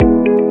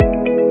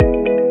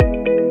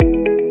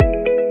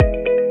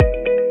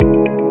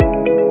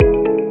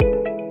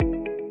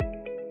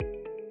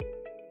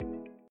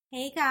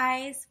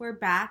guys, we're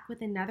back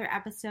with another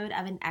episode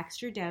of An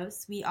Extra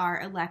Dose. We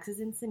are Alexis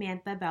and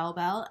Samantha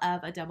Bell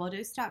of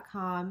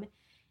adoubledose.com,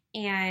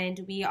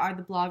 and we are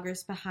the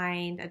bloggers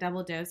behind A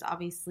Double Dose,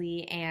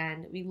 obviously,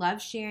 and we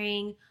love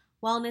sharing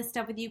wellness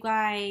stuff with you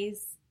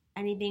guys,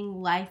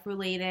 anything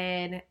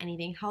life-related,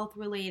 anything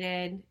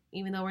health-related.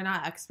 Even though we're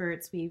not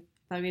experts, we've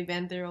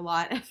been through a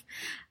lot of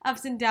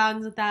ups and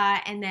downs with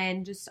that. And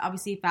then just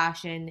obviously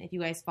fashion. If you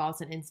guys follow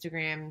us on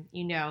Instagram,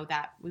 you know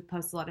that we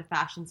post a lot of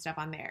fashion stuff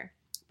on there.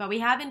 But we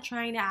have been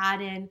trying to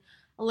add in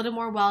a little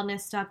more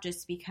wellness stuff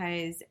just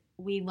because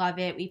we love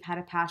it. We've had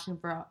a passion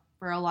for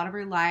a lot of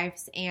our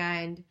lives,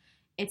 and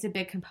it's a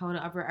big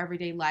component of our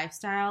everyday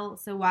lifestyle.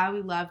 So while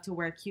we love to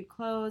wear cute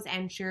clothes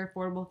and share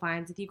affordable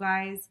finds with you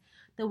guys,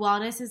 the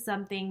wellness is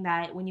something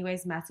that when you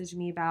guys message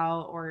me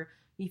about, or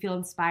you feel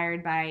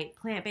inspired by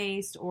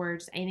plant-based or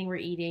just anything we're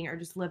eating or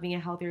just living a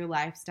healthier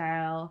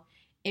lifestyle,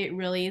 it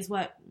really is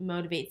what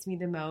motivates me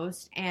the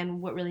most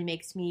and what really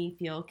makes me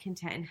feel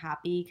content and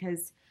happy.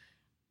 Because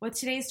with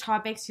today's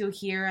topics, you'll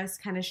hear us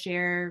kind of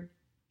share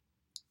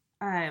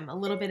a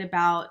little bit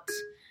about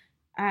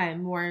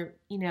more,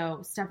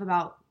 stuff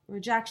about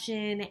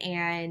rejection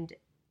and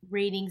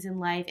ratings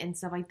in life and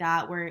stuff like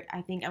that, where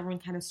I think everyone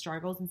kind of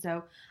struggles. And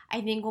so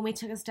I think when we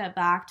took a step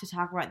back to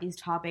talk about these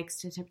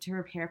topics to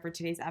prepare for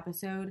today's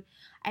episode,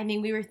 I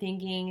think we were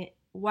thinking,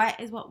 what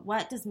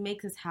does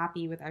make us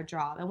happy with our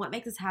job, and what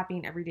makes us happy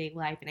in everyday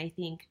life? And I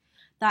think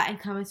that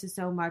encompasses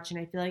so much,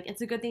 and I feel like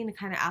it's a good thing to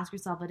kind of ask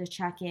yourself, to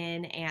check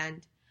in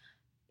and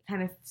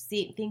kind of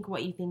think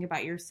what you think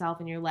about yourself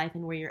and your life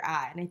and where you're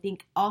at. And I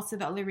think also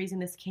the only reason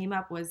this came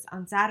up was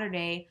on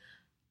Saturday.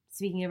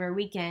 Speaking of our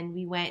weekend,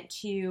 we went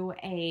to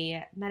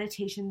a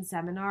meditation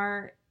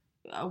seminar,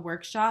 a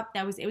workshop.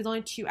 It was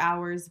only 2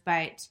 hours,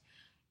 but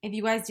if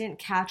you guys didn't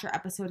catch our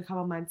episode a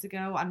couple months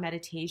ago on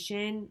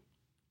meditation,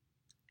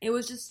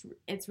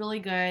 it's really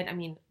good. I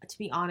mean, to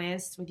be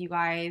honest with you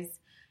guys,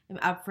 I'm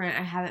upfront.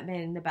 I haven't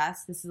been the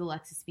best. This is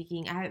Alexis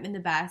speaking. I haven't been the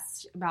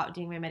best about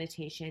doing my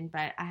meditation,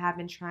 but I have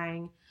been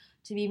trying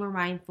to be more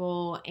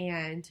mindful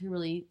and to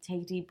really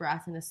take deep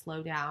breaths and to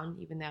slow down,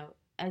 even though,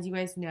 as you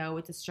guys know,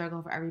 it's a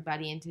struggle for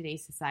everybody in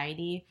today's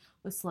society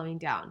with slowing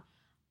down.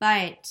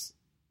 But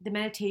the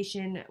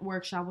meditation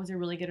workshop was a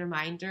really good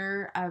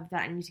reminder of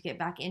that. I need to get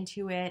back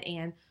into it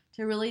and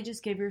to really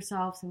just give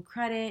yourself some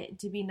credit,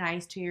 to be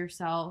nice to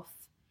yourself.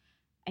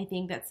 I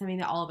think that's something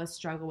that all of us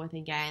struggle with,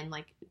 again,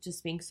 like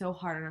just being so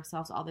hard on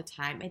ourselves all the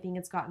time. I think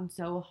it's gotten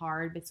so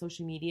hard with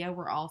social media.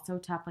 We're all so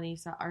tough on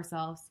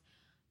ourselves.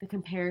 The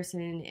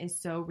comparison is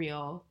so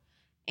real.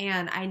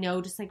 And I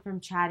know, just like from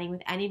chatting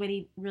with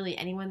anybody, really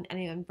anyone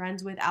I'm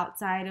friends with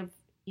outside of,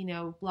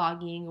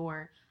 blogging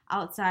or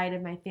outside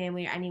of my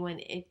family or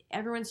anyone,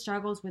 everyone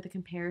struggles with a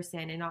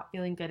comparison and not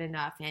feeling good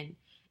enough. And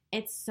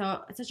it's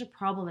such a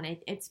problem. And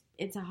it's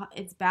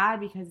bad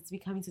because it's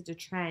becoming such a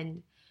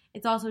trend.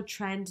 It's also a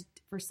trend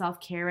for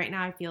self-care right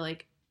now. I feel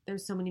like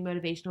there's so many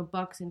motivational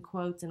books and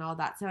quotes and all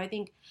that. So I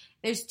think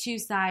there's two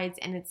sides,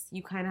 and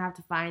you kind of have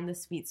to find the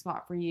sweet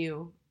spot for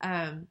you.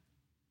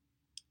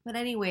 But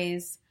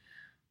anyways,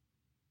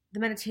 the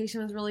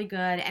meditation was really good.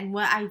 And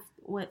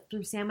what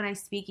through Sam and I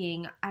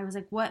speaking, I was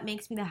like, what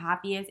makes me the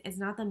happiest is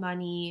not the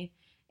money,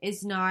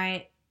 is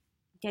not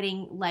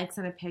getting likes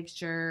on a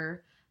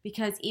picture.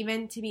 Because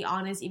even, to be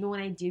honest, even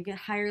when I do get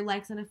higher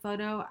likes on a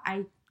photo,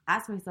 I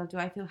ask myself, do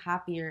I feel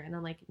happier? And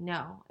I'm like,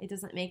 no, it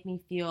doesn't make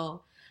me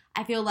feel,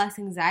 I feel less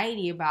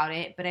anxiety about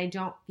it, but I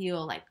don't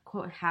feel like,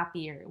 quote,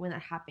 happier when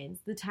that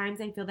happens. The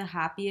times I feel the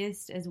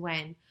happiest is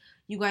when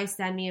you guys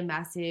send me a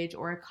message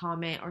or a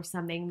comment or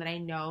something that I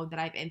know that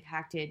I've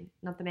impacted.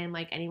 Not that I'm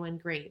like anyone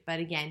great,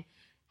 but again,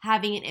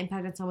 having an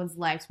impact on someone's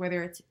lives,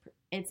 whether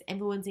it's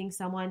influencing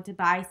someone to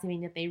buy something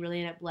that they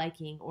really end up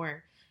liking,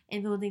 or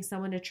influencing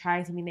someone to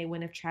try something they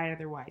wouldn't have tried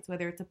otherwise,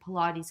 whether it's a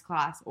Pilates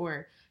class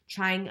or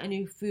trying a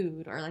new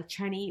food, or like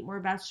trying to eat more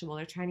vegetables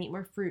or trying to eat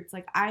more fruits.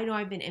 Like, I know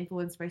I've been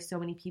influenced by so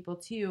many people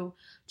too,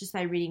 just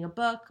by reading a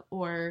book,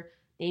 or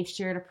they've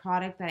shared a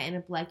product that I end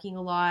up liking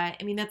a lot.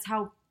 I mean, that's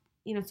how,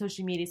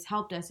 social media's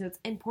helped us. So it's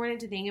important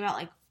to think about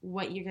like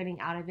what you're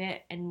getting out of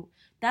it. And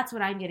that's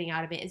what I'm getting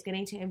out of it, is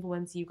getting to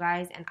influence you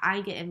guys. And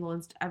I get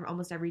influenced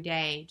almost every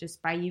day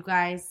just by you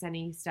guys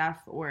sending stuff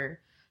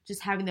or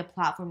just having the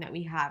platform that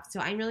we have.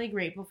 So I'm really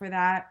grateful for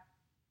that.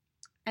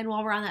 And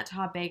while we're on that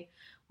topic,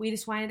 we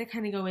just wanted to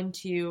kind of go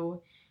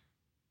into,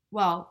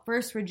 well,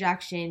 first,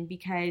 rejection,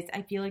 because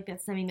I feel like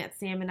that's something that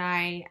Sam and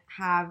I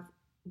have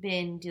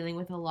been dealing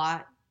with a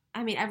lot.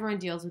 I mean, everyone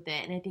deals with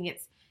it, and I think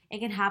it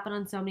can happen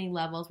on so many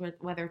levels,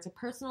 whether it's a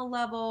personal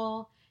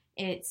level,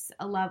 it's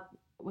a love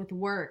with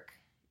work,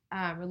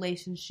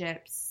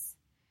 relationships,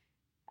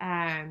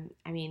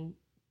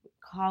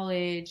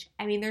 college.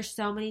 I mean, there's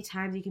so many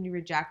times you can be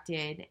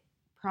rejected,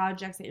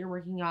 projects that you're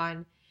working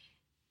on.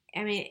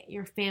 I mean,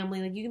 your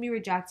family, like, you can be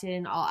rejected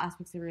in all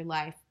aspects of your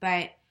life.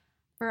 But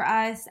for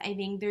us, I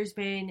think there's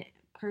been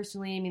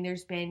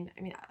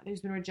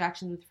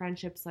rejections with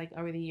friendships, like,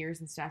 over the years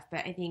and stuff.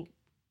 But I think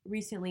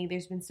recently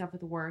there's been stuff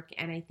with work,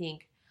 and I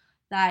think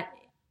that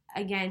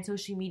again,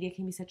 social media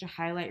can be such a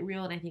highlight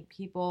reel, and I think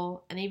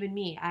people, and even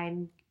me,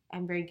 I'm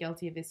very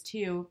guilty of this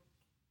too,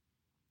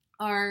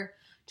 are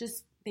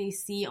just, they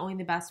see only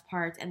the best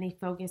parts and they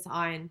focus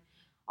on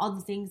all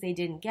the things they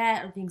didn't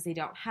get or things they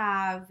don't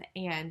have,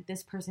 and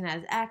this person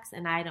has X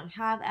and I don't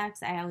have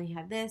X, I only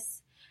have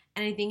this.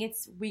 And I think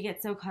we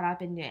get so caught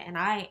up in it, and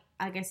like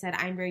I said,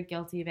 I'm very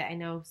guilty of it. I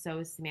know so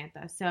is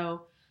Samantha.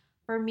 So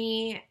for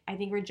me, I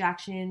think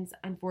rejections,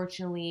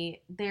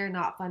 unfortunately, they're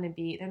not fun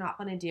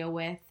to deal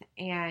with,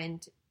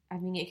 and I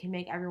think it can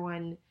make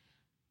everyone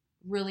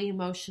really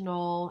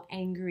emotional,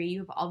 angry. You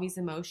have all these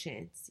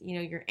emotions. You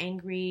know, you're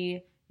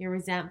angry, you're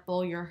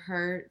resentful, you're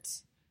hurt,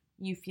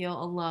 you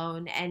feel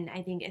alone, and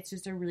I think it's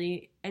just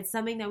it's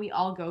something that we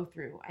all go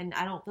through, and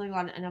I don't feel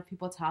like enough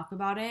people talk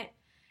about it.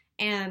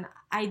 And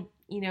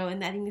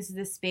and I think this is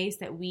a space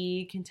that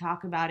we can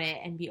talk about it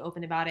and be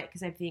open about it,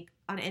 because I think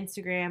on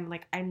Instagram,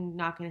 like, I'm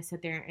not going to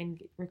sit there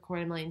and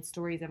record a million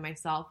stories of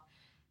myself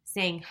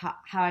saying how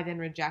I've been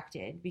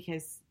rejected,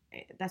 because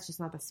that's just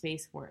not the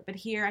space for it. But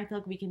here, I feel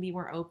like we can be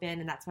more open,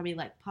 and that's why we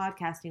like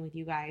podcasting with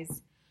you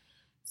guys.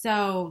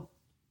 So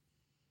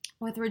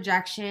with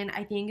rejection,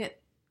 I think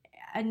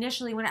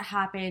initially when it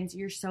happens,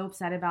 you're so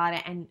upset about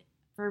it, and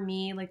for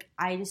me, like,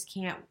 I just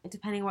can't,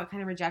 depending on what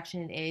kind of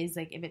rejection it is,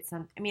 like, if it's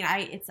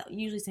it's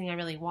usually something I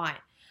really want,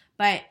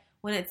 but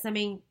when it's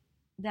something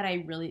that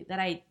I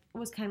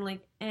was kind of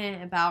like,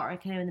 about, or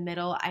kind of in the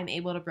middle, I'm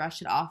able to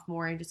brush it off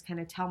more and just kind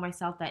of tell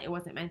myself that it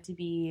wasn't meant to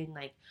be, and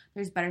like,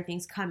 there's better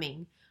things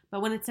coming.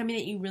 But when it's something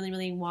that you really,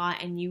 really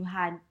want, and you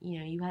had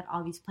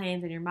all these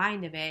plans in your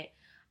mind of it,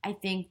 I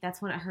think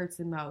that's when it hurts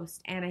the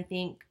most. And I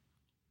think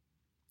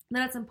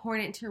that it's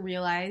important to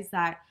realize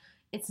that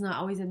it's not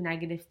always a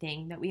negative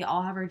thing, that we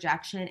all have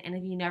rejection, and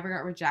if you never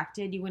got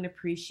rejected, you wouldn't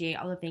appreciate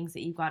all the things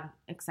that you've gotten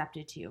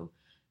accepted to.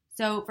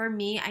 So for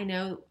me, I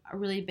know a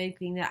really big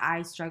thing that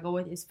I struggle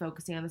with is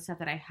focusing on the stuff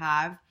that I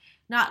have,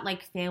 not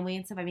like family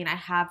and stuff. I mean, I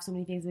have so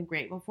many things I'm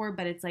grateful for,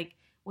 but it's like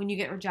when you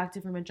get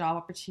rejected from a job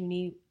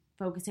opportunity,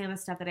 focusing on the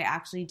stuff that I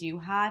actually do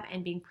have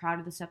and being proud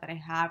of the stuff that I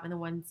have, and the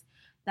ones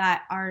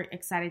that are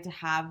excited to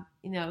have,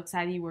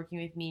 excited to be working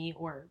with me,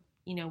 or,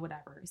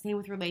 whatever. Same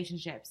with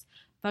relationships.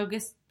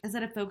 Focus,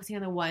 instead of focusing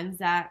on the ones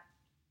that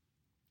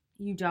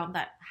you don't,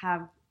 that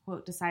have,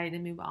 quote, decided to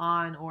move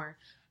on, or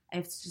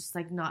if it's just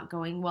like not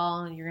going well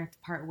and you're gonna have to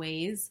part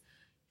ways,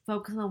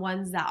 focus on the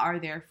ones that are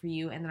there for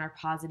you and that are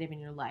positive in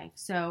your life.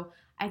 So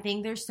I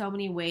think there's so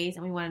many ways,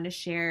 and we wanted to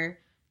share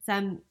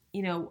some,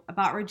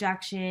 about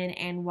rejection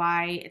and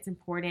why it's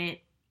important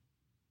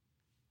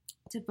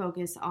to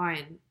focus on,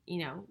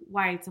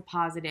 why it's a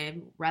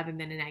positive rather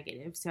than a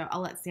negative. So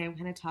I'll let Sam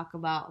kind of talk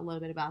about a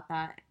little bit about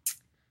that.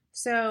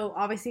 So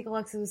obviously, like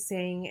Alexis was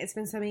saying, it's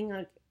been something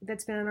like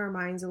that's been on our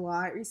minds a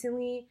lot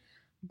recently,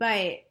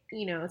 but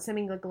it's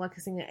something like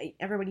Alexis saying that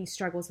everybody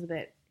struggles with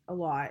it a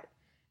lot.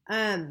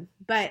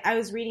 But I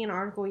was reading an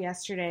article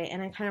yesterday,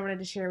 and I kind of wanted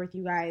to share with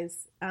you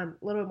guys a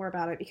little bit more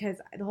about it, because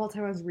the whole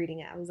time I was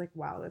reading it, I was like,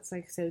 wow, that's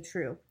like so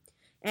true,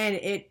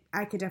 and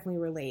I could definitely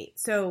relate.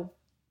 So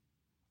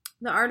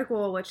the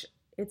article, which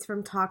it's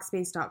from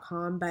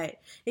Talkspace.com, but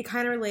it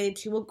kind of related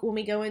to when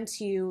we go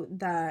into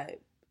the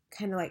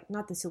kind of like,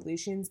 not the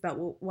solutions, but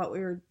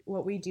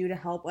what we do to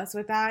help us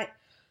with that.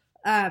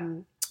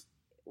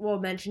 We'll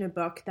mention a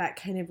book that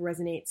kind of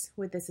resonates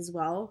with this as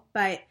well.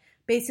 But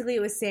basically,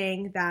 it was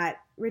saying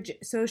that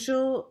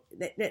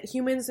that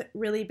humans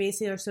really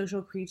basically are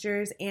social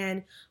creatures,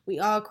 and we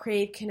all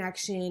crave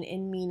connection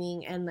and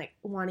meaning and like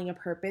wanting a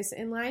purpose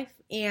in life.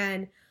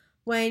 And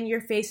when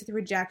you're faced with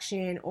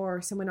rejection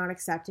or someone not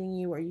accepting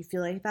you, or you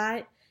feel like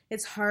that,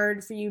 it's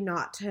hard for you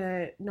not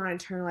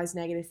internalize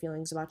negative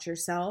feelings about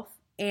yourself.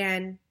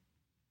 And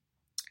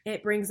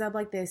it brings up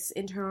like this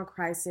internal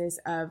crisis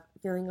of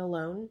feeling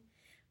alone,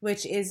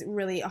 which is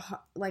really,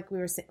 like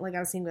I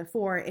was saying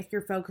before, if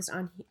you're focused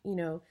on,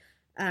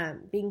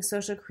 being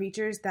social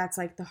creatures, that's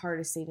like the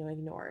hardest thing to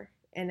ignore.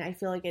 And I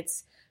feel like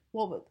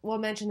we'll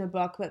mention the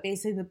book, but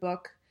basically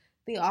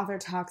the author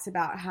talks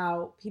about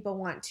how people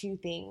want two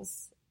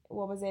things.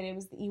 What was it? It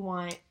was that you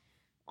want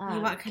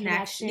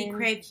connection. You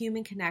crave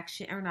human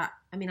connection, or not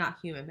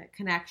human, but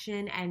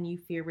connection, and you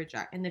fear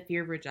the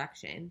fear of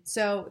rejection.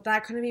 So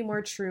that couldn't be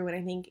more true. And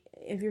I think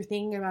if you're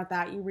thinking about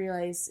that, you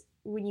realize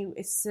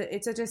it's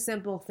such a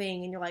simple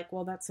thing, and you're like,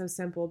 well, that's so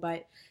simple,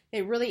 but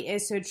it really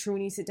is so true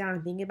when you sit down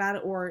and think about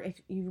it. Or if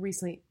you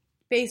recently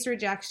faced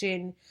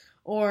rejection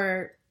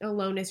or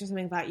aloneness or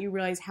something like that, you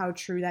realize how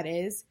true that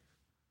is.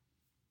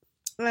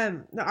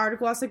 The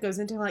article also goes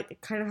into like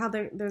kind of how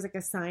there's like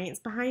a science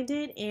behind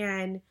it,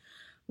 and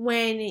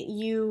when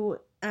you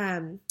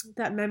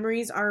that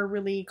memories are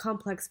really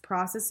complex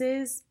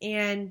processes,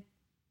 and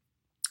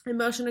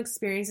emotional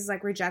experiences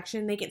like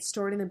rejection, they get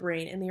stored in the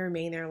brain and they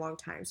remain there a long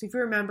time. So if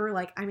you remember,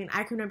 I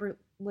can remember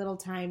little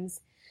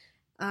times,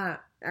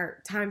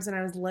 or times when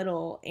I was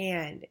little,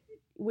 and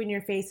when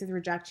you're faced with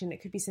rejection,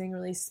 it could be something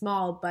really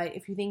small, but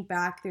if you think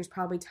back, there's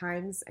probably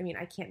times, I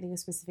can't think of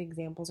specific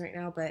examples right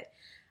now, but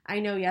I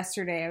know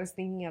yesterday I was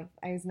in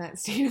that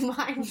state of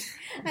mind,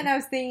 and I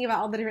was thinking about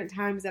all the different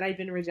times that I'd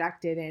been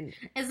rejected. And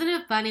isn't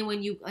it funny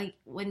when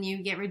you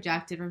get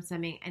rejected from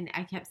something? And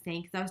I kept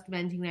saying, because I was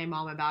venting to my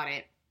mom about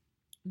it,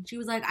 and she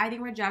was like, I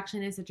think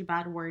rejection is such a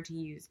bad word to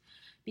use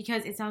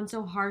because it sounds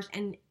so harsh,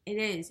 and it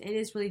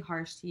is really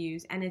harsh to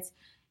use. And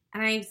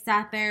I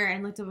sat there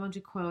and looked at a bunch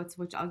of quotes,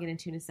 which I'll get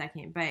into in a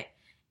second, but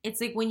it's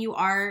like when you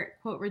are,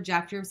 quote,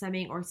 rejected from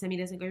something or something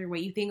doesn't go your way,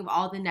 you think of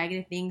all the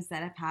negative things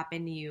that have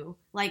happened to you.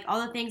 Like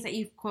all the things that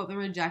you've, quote, been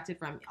rejected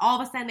from. All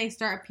of a sudden they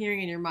start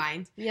appearing in your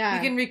mind. Yeah.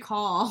 You can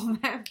recall all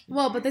of them.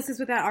 Well, but this is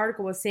what that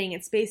article was saying.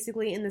 It's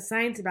basically in the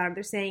science about it.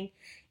 They're saying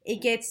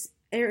it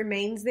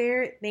remains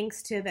there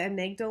thanks to the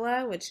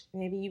amygdala, which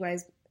maybe you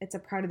guys, it's a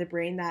part of the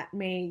brain that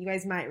you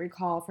guys might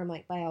recall from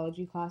like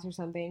biology class or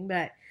something.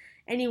 But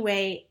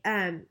anyway,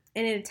 and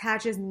it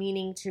attaches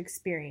meaning to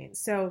experience.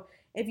 So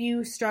if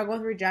you struggle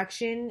with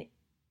rejection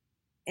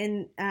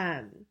and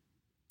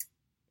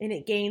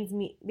it gains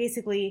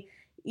basically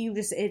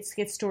it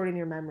gets stored in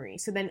your memory.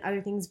 So then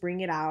other things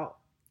bring it out.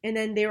 And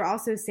then they were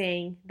also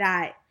saying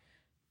that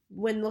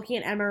when looking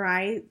at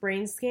MRI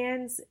brain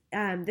scans,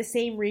 the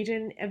same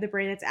region of the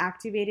brain that's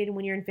activated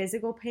when you're in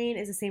physical pain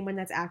is the same one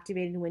that's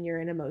activated when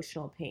you're in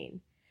emotional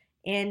pain.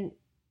 And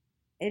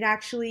it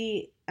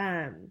actually,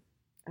 I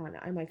don't know,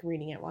 I'm like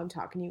reading it while I'm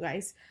talking to you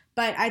guys.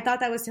 But I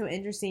thought that was so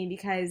interesting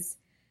because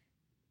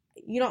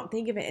you don't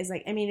think of it as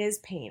like, I mean, it is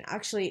pain.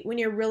 Actually, when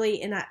you're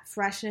really in that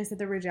freshness of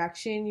the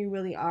rejection, you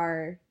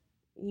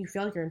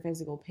feel like you're in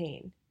physical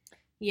pain.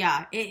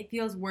 Yeah, it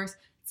feels worse.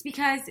 It's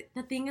because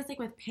the thing is like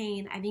with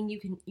pain, I think you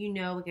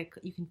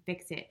can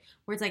fix it.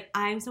 Where it's like,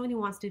 I'm someone who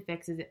wants to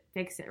fix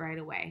it right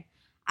away.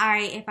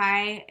 If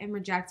I am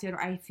rejected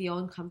or I feel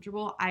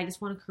uncomfortable, I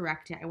just want to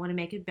correct it. I want to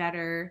make it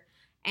better.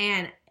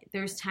 And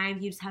there's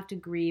times you just have to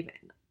grieve.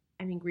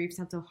 I mean, grief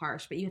sounds so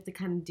harsh, but you have to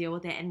kind of deal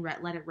with it and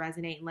let it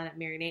resonate and let it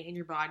marinate in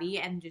your body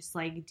and just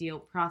like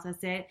process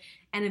it.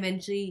 And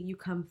eventually you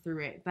come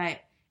through it. But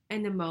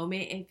in the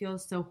moment, it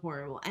feels so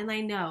horrible. And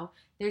I know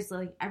there's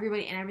like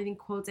everybody and everything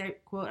quote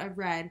I've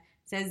read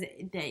says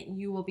that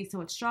you will be so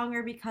much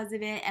stronger because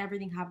of it.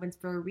 Everything happens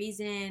for a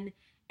reason.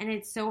 And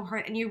it's so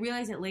hard. And you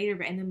realize it later,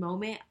 but in the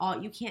moment,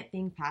 you can't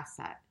think past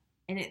that.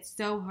 And it's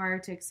so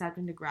hard to accept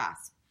and to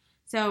grasp.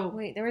 So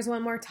wait, there was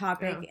one more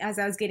topic as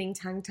I was getting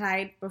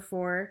tongue-tied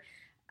before.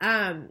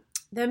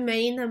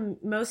 The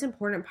most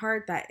important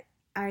part that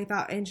I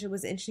thought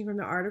was interesting from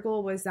the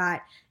article was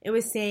that it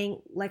was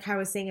saying, like how I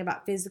was saying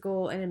about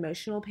physical and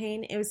emotional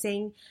pain, it was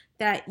saying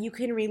that you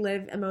can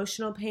relive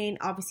emotional pain.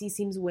 Obviously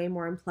seems way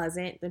more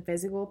unpleasant than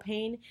physical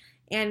pain.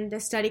 And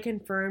the study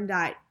confirmed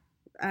that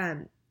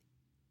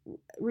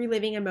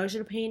reliving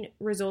emotional pain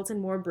results in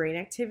more brain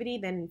activity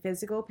than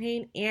physical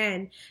pain.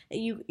 And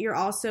you're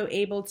also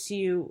able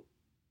to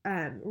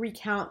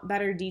recount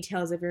better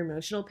details of your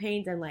emotional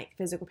pain than like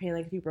physical pain,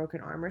 like if you broke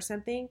an arm or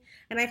something.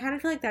 And I kind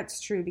of feel like that's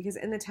true because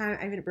in the time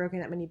I haven't broken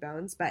that many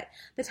bones, but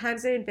the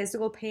times I'm in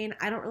physical pain,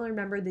 I don't really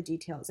remember the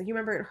details. Like you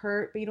remember it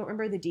hurt, but you don't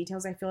remember the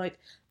details. I feel like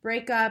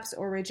breakups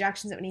or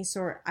rejections of any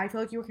sort, I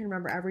feel like you can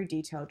remember every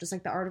detail, just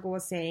like the article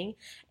was saying.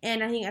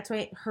 And I think that's why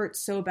it hurts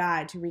so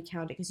bad to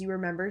recount it, because you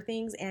remember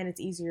things and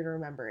it's easier to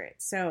remember it.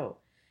 So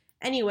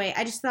anyway,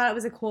 I just thought it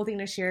was a cool thing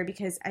to share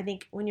because I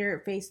think when you're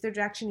faced with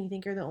rejection, you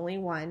think you're the only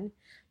one.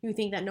 You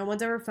think that no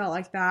one's ever felt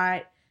like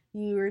that.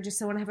 You're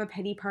just want to have a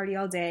pity party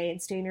all day and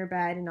stay in your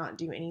bed and not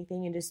do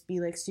anything and just be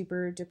like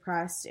super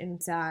depressed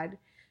and sad.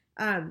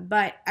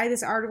 But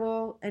this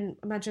article and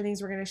a bunch of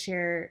things we're going to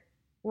share.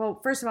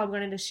 Well, first of all, I'm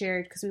going to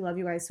share because we love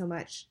you guys so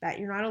much that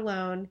you're not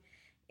alone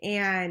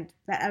and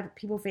that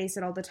people face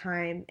it all the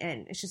time.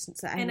 And it's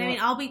just, I mean,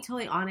 I'll be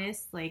totally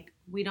honest. Like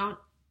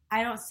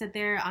I don't sit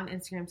there on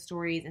Instagram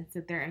stories and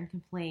sit there and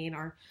complain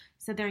or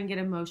sit there and get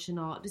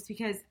emotional just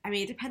because, I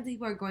mean, it depends what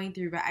people are going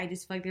through, but I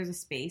just feel like there's a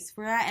space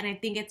for that. And I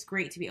think it's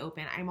great to be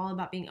open. I'm all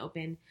about being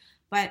open.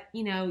 But,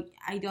 you know,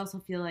 I also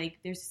feel like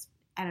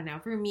I don't know,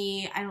 for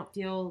me, I don't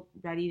feel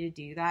ready to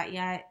do that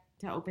yet,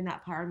 to open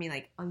that part of me,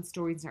 like on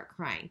stories and start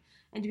crying.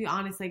 And to be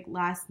honest, like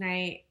last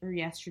night or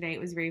yesterday, it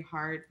was very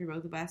hard for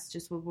both of us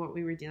just with what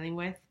we were dealing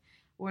with.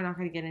 We're not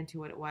going to get into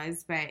what it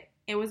was, but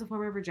it was a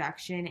form of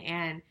rejection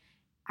and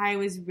I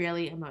was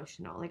really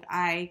emotional. Like,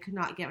 I could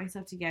not get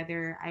myself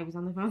together. I was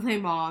on the phone with my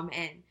mom,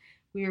 and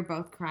we were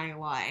both crying a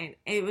lot. And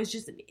it was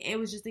just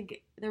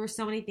like, there were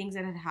so many things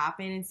that had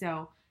happened, and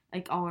so,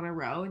 like, all in a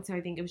row. And so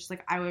I think it was just,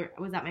 like, I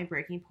was at my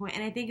breaking point.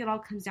 And I think it all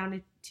comes down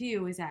to,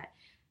 too, is that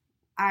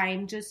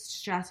I'm just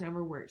stressed and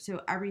overworked.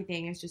 So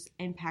everything is just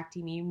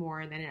impacting me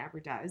more than it ever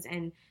does.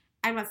 And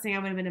I'm not saying I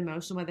would have been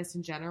emotional with this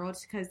in general,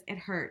 just because it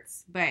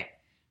hurts. But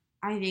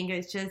I think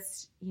it's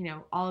just, you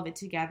know, all of it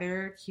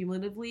together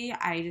cumulatively.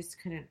 I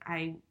just couldn't.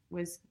 I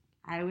was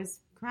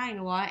crying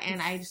a lot and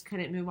I just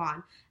couldn't move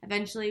on.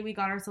 Eventually we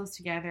got ourselves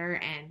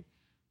together and,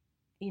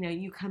 you know,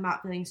 you come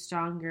out feeling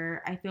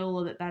stronger. I feel a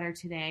little bit better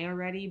today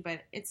already,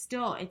 but it's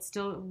still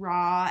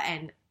raw.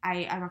 And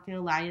I'm not going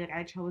to lie to you, like I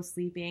had trouble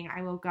sleeping.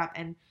 I woke up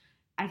and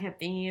I kept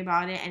thinking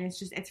about it, and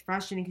it's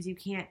frustrating because you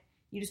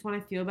just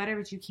want to feel better,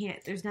 but you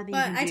can't. There's nothing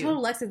you can do. I told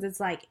Alexis, it's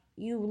like,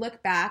 you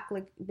look back,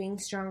 like being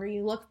stronger,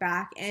 you look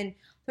back, and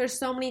there's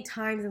so many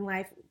times in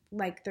life,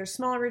 like there's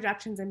smaller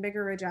rejections and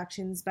bigger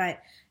rejections, but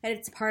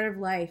it's part of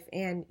life.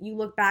 And you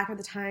look back at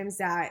the times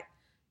that,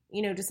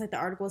 you know, just like the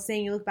article is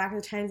saying, you look back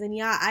at the times, and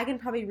yeah, I can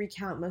probably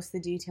recount most of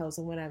the details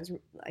of when I was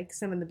like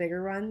some of the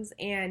bigger runs,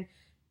 and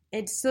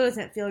it still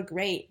doesn't feel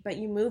great, but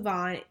you move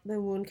on. The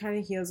wound kind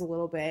of heals a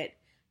little bit.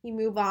 You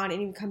move on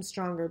and you become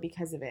stronger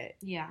because of it.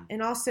 Yeah.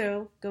 And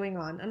also, going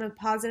on a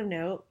positive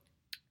note,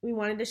 we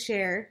wanted to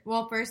share.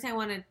 Well, first I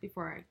wanted,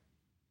 before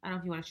I don't know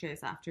if you want to share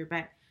this after,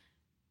 but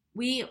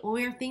when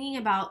we were thinking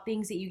about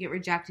things that you get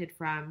rejected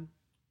from,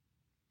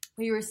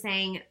 we were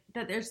saying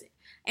that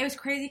it was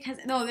crazy because,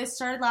 no, this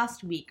started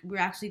last week. We were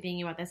actually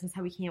thinking about this. This is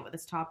how we came up with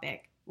this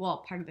topic.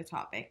 Well, part of the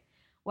topic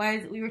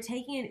was we were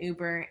taking an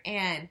Uber,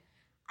 and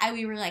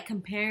we were like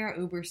comparing our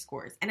Uber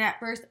scores. And at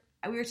first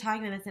we were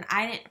talking about this,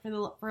 and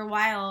for a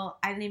while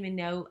I didn't even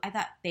know. I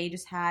thought they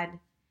just had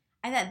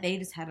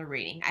a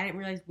rating. I didn't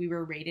realize we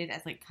were rated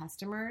as like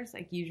customers,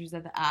 like users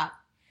of the app.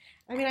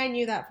 I mean, I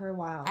knew that for a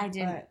while. I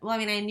didn't. But... Well,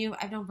 I mean,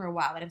 I've known for a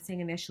while, but I'm saying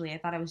initially I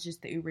thought it was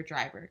just the Uber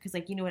driver, because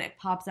like, you know, when it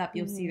pops up,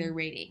 you'll see their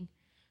rating.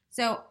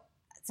 So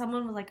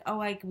someone was like, "Oh,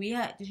 like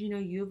did you know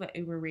you have an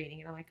Uber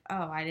rating?" And I'm like,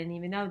 "Oh, I didn't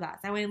even know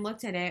that." So I went and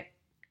looked at it,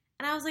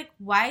 and I was like,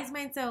 "Why is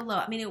mine so low?"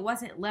 I mean, it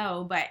wasn't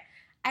low, but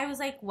I was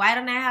like, "Why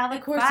don't I have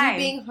like 5?" Of course, you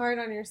being hard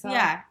on yourself.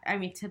 Yeah, I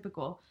mean,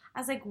 typical. I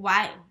was like,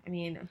 "Why?" I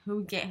mean,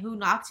 who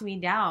knocked me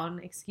down?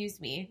 Excuse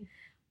me.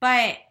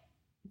 But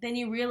then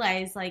you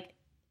realize, like,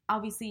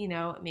 obviously, you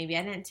know, maybe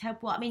I didn't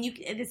tip well. I mean,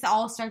 this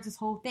all starts this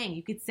whole thing.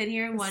 You could sit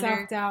here and wonder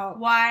self-doubt.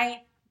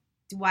 Why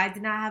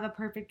did not have a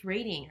perfect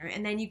rating?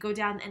 And then you go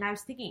down, and I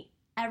was thinking,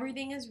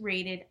 everything is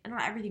rated,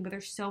 not everything, but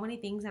there's so many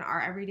things in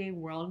our everyday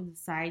world and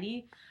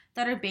society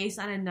that are based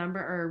on a number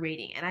or a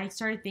rating. And I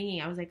started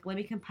thinking, I was like, let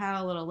me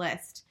compile a little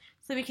list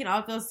so we can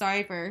all feel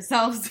sorry for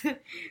ourselves.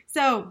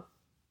 So,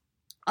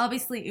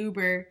 obviously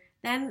Uber.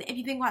 Then if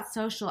you think about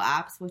social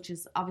apps, which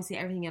is obviously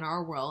everything in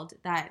our world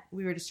that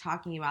we were just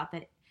talking about,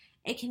 that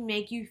it can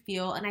make you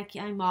feel, and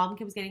my mom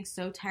was getting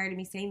so tired of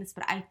me saying this,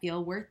 but I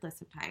feel worthless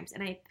sometimes.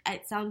 And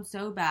it sounds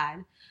so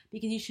bad,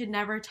 because you should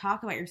never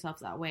talk about yourself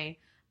that way.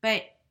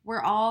 But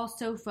we're all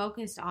so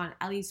focused on,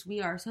 at least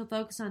we are, so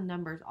focused on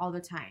numbers all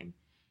the time.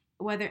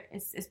 Whether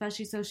it's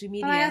especially social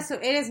media.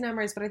 It is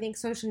numbers, but I think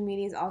social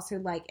media is also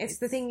like, it's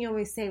the thing you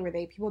always say where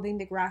people think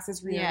the grass is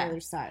greener on the other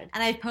side.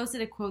 And I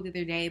posted a quote the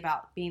other day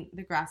about the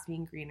grass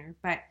being greener.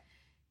 But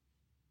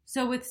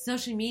so with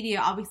social media,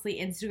 obviously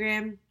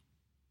Instagram,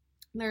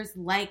 there's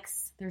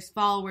likes, there's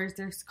followers,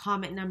 there's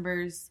comment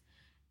numbers.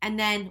 And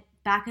then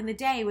back in the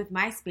day with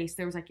MySpace,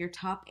 there was like your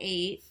top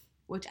 8,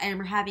 which I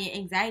remember having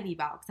anxiety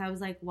about, because I was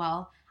like,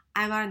 well,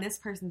 I'm on this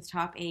person's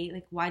top 8.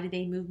 Like, why did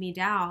they move me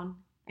down?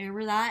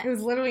 Remember that? It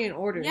was literally in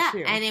order, yeah,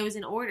 too. And it was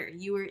in order.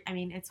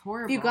 It's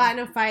horrible. If you got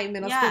in a fight in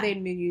middle school,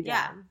 they'd move you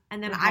down. Yeah.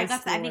 And then I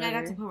think I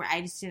got to the point where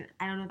I just didn't,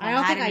 I don't know if I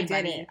don't had think anybody.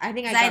 I did it. I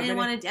think I didn't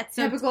want to, it's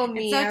so typical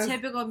me. It's so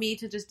typical me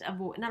to just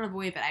not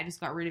avoid, but I just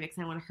got rid of it because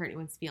I didn't want to hurt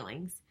anyone's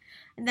feelings.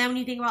 And then when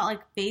you think about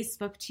like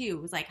Facebook too,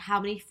 it was like how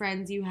many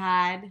friends you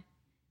had.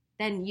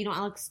 Then you don't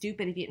look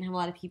stupid if you didn't have a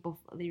lot of people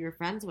that you were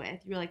friends with.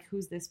 You're like,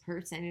 who's this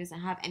person who doesn't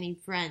have any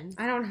friends?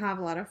 I don't have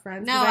a lot of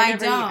friends. No, I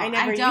don't.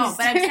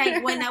 But I'm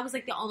saying when that was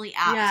like the only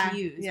app to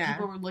use,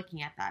 people were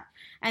looking at that.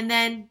 And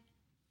then,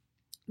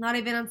 not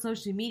even on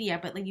social media,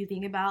 but like you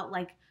think about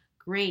like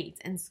grades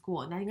in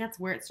school. And I think that's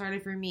where it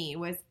started for me,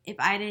 was if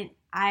I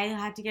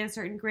had to get a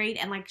certain grade.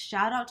 And like,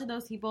 shout out to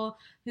those people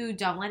who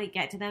don't let it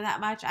get to them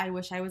that much. I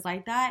wish I was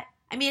like that.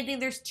 I mean, I think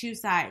there's two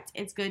sides.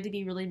 It's good to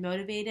be really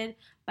motivated,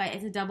 but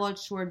it's a double-edged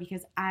sword,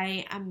 because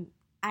I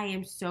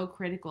am so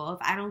critical. If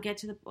I don't get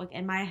to the, like,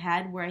 in my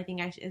head where I think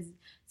is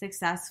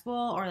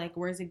successful, or like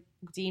where is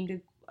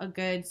deemed a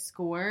good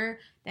score,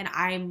 then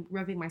I'm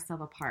ripping myself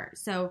apart.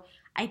 So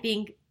I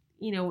think,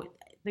 you know,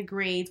 the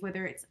grades,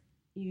 whether it's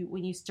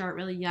when you start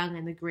really young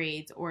in the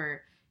grades,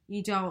 or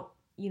you don't,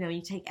 you know,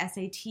 you take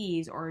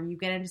SATs, or you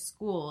get into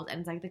schools, and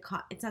it's like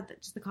it's not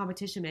just the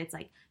competition, but it's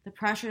like the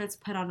pressure that's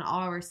put on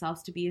all of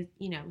ourselves to be,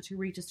 you know, to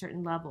reach a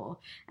certain level.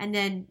 And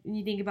then when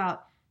you think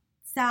about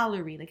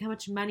salary, like how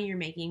much money you're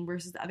making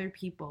versus other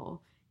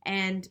people,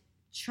 and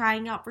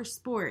trying out for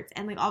sports,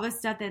 and like all this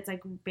stuff that's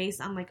like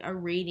based on like a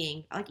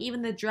rating, like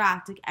even the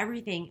draft, like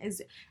everything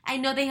is, I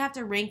know they have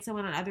to rank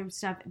someone on other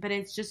stuff, but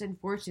it's just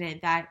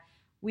unfortunate that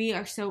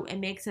it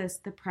makes us,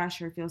 the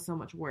pressure feel so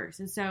much worse.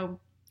 And so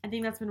I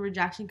think that's when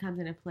rejection comes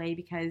into play,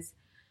 because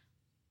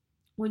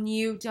when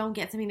you don't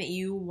get something that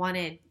you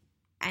wanted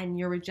and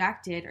you're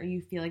rejected, or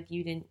you feel like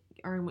you didn't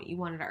earn what you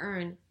wanted to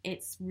earn,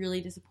 it's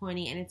really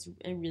disappointing, and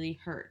it really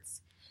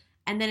hurts.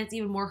 And then it's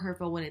even more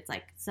hurtful when it's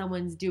like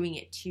someone's doing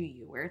it to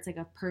you, where it's like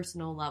a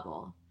personal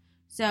level.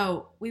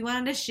 So we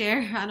wanted to share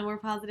on a more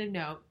positive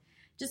note,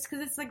 just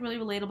because it's like really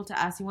relatable to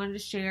us. We wanted to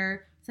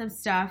share some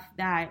stuff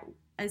that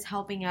is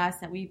helping us,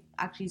 that we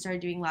actually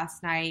started doing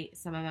last night.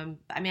 Some of them,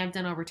 I mean, I've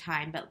done over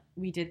time, but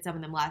we did some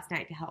of them last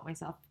night to help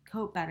myself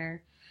cope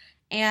better.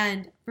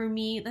 And for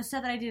me, the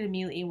stuff that I did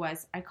immediately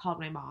was I called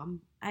my mom.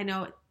 I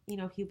know, you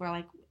know, people are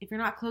like, if you're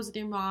not close with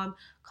your mom,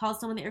 call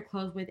someone that you're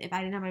close with. If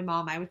I didn't have my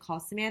mom, I would call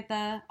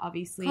Samantha,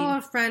 obviously. Call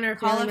a friend or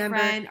family member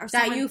or that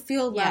someone, you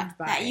feel loved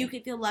by. That you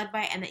can feel loved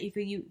by, and that you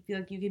feel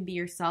like you can be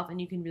yourself and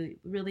you can really,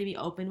 really be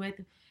open with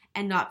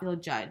and not feel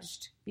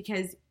judged.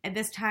 Because at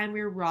this time,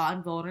 we're raw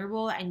and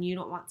vulnerable, and you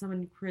don't want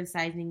someone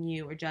criticizing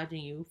you or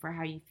judging you for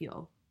how you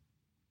feel.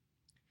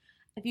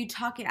 If you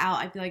talk it out,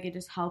 I feel like it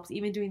just helps.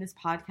 Even doing this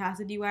podcast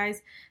with you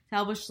guys,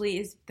 selfishly,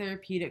 is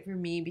therapeutic for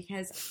me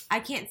because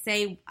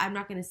I'm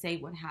not going to say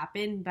what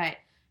happened, but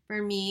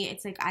for me,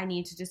 it's like I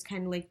need to just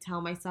kind of like tell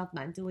myself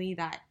mentally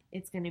that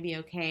it's going to be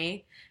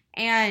okay.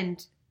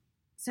 And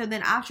so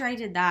then after I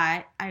did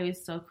that, I was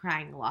still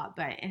crying a lot,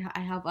 but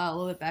I felt a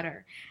little bit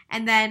better.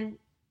 And then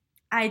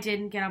I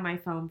didn't get on my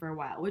phone for a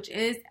while,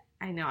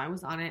 I know I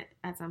was on it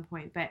at some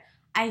point, but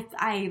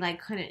I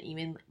like couldn't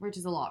even, which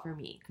is a lot for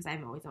me because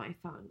I'm always on my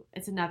phone.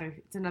 It's another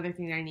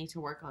thing that I need to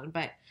work on,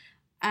 but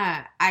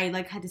I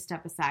like had to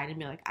step aside and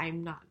be like,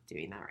 I'm not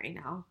doing that right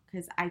now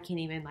because I can't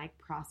even like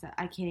process.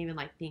 I can't even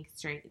like think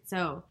straight.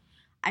 So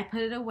I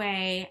put it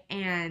away,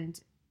 and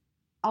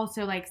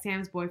also like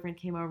Sam's boyfriend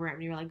came over and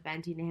we were like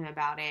venting to him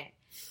about it.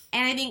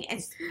 And I think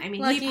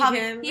he probably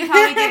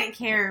didn't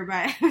care, but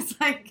I was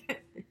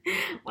like,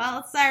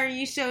 well, sorry,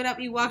 you showed up,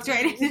 you walked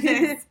right into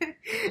this.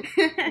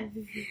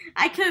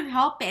 I couldn't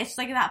help it. It's just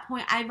like at that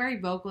point, I'm very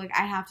vocal. Like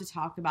I have to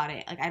talk about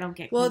it. Like I don't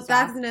get closed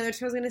that's off. another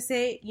thing I was going to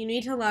say. You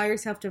need to allow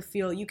yourself to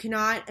feel. You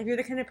cannot, if you're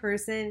the kind of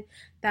person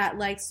that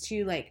likes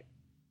to like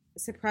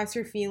suppress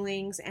your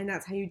feelings and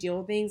that's how you deal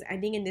with things, I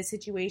think in this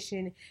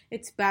situation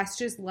it's best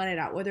just let it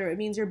out, whether it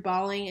means you're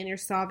bawling and you're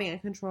sobbing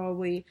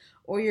uncontrollably,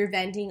 or you're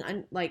venting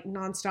like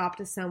nonstop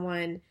to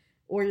someone,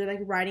 or you're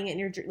like writing it in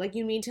your, like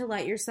you need to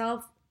let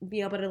yourself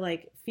be able to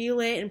like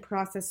feel it and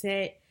process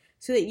it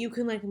so that you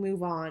can like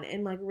move on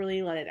and like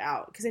really let it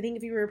out. Because I think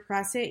if you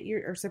repress it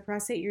or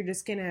suppress it, you're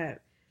just gonna,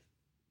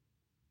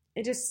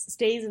 it just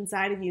stays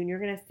inside of you and you're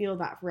gonna feel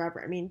that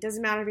forever. I mean, it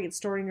doesn't matter if it gets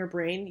stored in your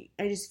brain.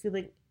 I just feel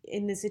like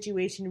in this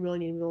situation, you really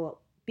need to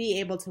be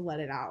able to let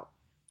it out.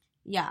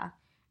 Yeah.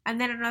 And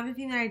then another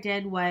thing that I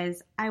did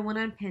was I went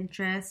on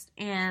Pinterest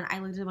and I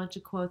looked at a bunch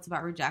of quotes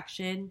about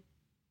rejection.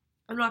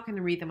 I'm not going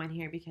to read them on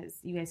here because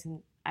you guys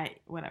can,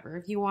 whatever.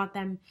 If you want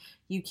them,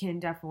 you can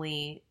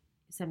definitely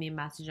send me a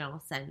message and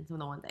I'll send some of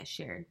the ones I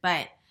shared.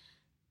 But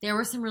there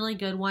were some really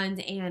good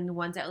ones and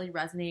ones that really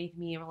resonated with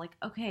me and were like,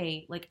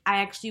 okay, like I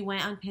actually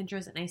went on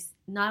Pinterest and I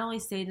not only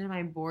saved it to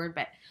my board,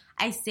 but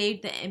I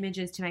saved the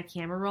images to my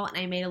camera roll and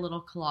I made a little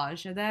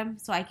collage of them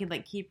so I could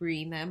like keep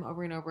reading them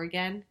over and over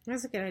again.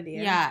 That's a good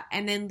idea. Yeah.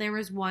 And then there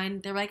were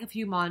like a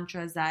few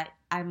mantras that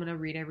I'm going to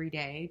read every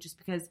day just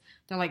because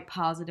they're like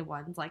positive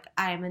ones. Like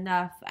I am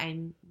enough,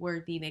 I'm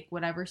worthy, like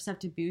whatever stuff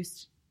to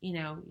boost,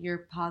 your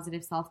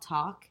positive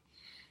self-talk.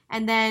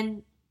 And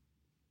then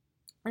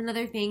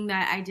another thing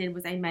that I did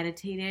was I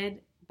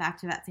meditated, back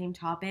to that same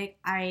topic.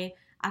 I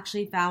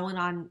actually found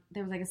one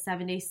there was like a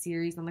 7-day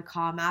series on the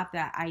Calm app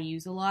that I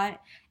use a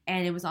lot,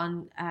 and it was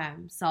on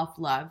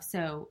self-love.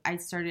 So I've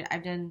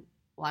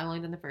only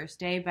done the first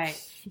day, but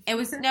it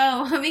was, because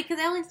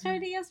I only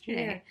started it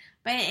yesterday. Yeah.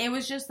 But it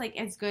was just like,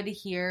 it's good to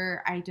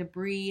hear. I had to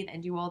breathe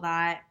and do all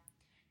that.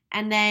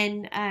 And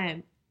then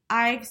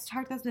I've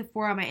talked about this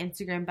before on my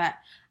Instagram, but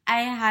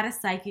I had a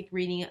psychic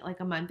reading like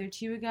a month or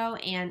two ago,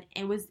 and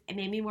it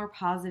made me more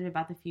positive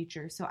about the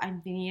future. So I'm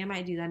thinking I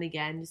might do that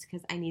again just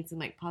because I need some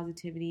like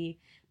positivity,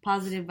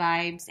 positive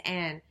vibes,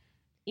 and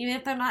even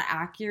if they're not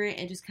accurate,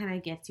 it just kind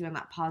of gets you on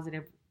that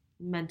positive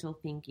mental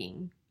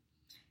thinking.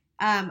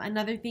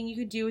 Another thing you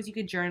could do is you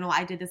could journal.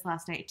 I did this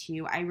last night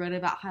too. I wrote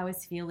about how I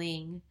was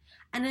feeling.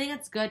 And I think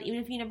that's good. Even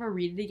if you never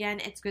read it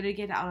again, it's good to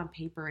get it out on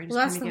paper. And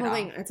that's the whole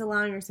thing. It's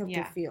allowing yourself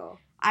to feel.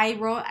 I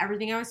wrote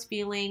everything I was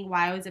feeling,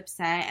 why I was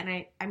upset,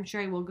 and I'm sure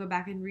I will go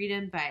back and read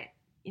them, but,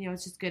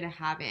 it's just good to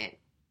have it.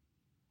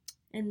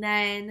 And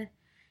then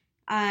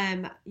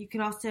you can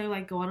also,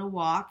 like, go on a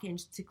walk and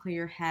just to clear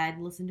your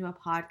head, listen to a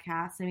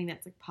podcast, something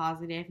that's, like,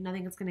 positive,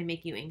 nothing that's going to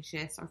make you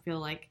anxious or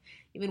feel, like,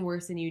 even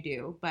worse than you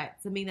do, but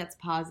something that's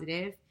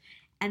positive.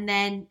 And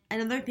then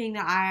another thing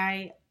that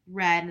I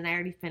read, and I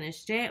already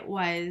finished it,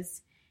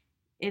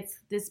 it's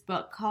this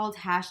book called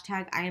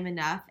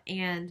 #IamEnough,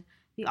 and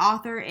the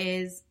author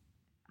is,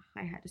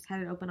 I just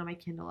had it open on my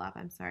Kindle app.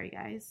 I'm sorry,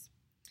 guys.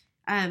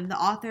 The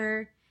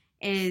author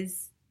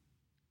is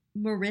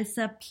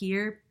Marissa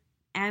Peer,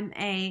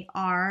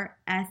 MarsaPeer.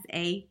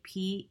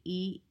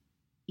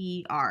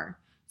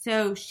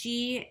 So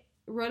she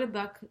wrote a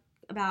book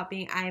about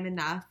being I Am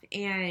Enough,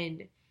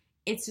 and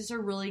it's just a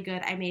really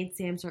good, I made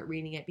Sam start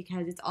reading it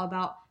because it's all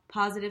about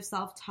positive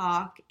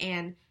self-talk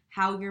and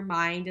how your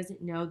mind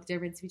doesn't know the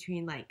difference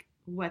between like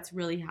what's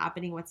really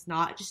happening, what's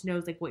not. It just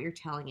knows like what you're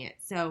telling it.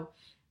 So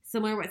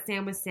similar to what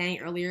Sam was saying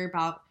earlier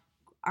about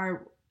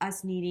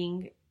us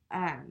needing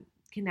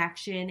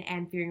connection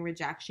and fearing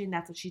rejection,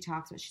 that's what she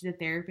talks about. She's a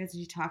therapist,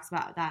 and she talks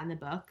about that in the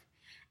book.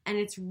 And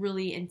it's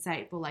really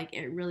insightful. Like,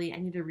 I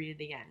need to read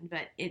it again.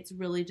 But it's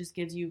really just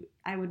gives you,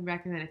 I would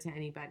recommend it to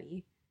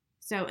anybody.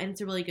 So, and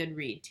it's a really good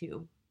read,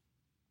 too.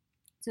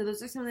 So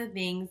those are some of the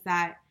things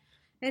that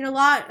And a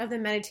lot of the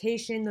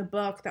meditation, the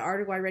book, the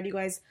article I read, you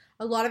guys,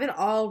 a lot of it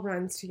all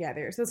runs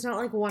together. So it's not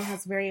like one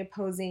has very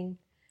opposing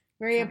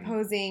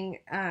viewpoints.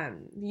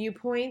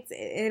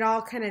 It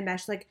all kind of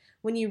mesh. Like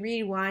when you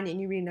read one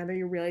and you read another,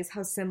 you realize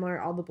how similar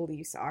all the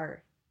beliefs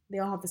are. They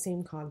all have the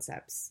same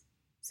concepts.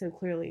 So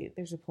clearly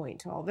there's a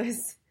point to all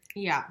this.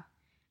 Yeah.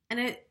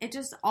 And it's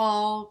just,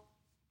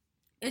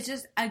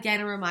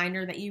 again, a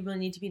reminder that you really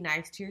need to be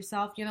nice to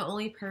yourself. You're the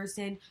only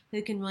person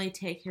who can really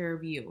take care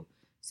of you.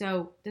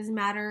 So it doesn't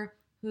matter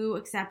who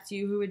accepts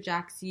you, who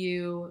rejects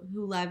you,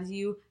 who loves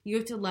you. You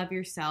have to love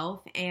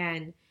yourself.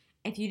 And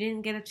if you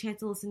didn't get a chance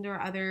to listen to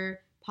our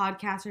other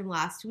podcast from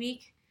last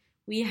week,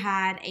 we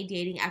had a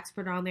dating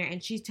expert on there,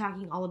 and she's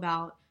talking all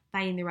about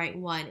finding the right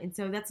one. And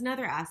so that's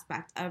another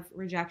aspect of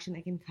rejection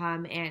that can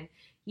come, and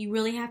you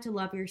really have to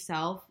love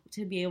yourself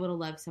to be able to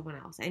love someone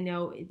else. I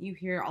know you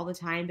hear all the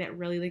time, but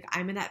really, like,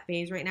 I'm in that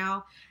phase right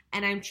now,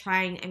 and I'm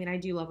trying. I mean, I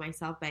do love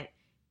myself, but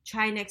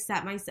trying to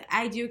accept myself.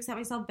 I do accept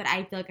myself, but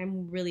I feel like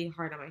I'm really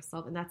hard on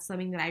myself, and that's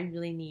something that I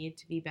really need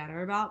to be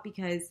better about,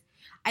 because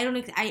I've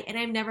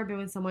never been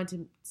with someone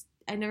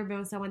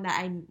that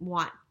I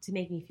want to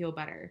make me feel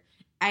better.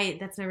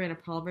 That's never been a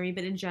problem for me,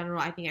 but in general,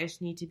 I think I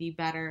just need to be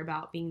better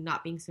about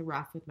not being so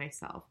rough with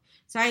myself.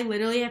 So I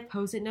literally have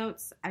Post-it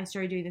notes. I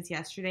started doing this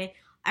yesterday.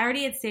 I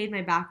already had saved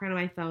my background on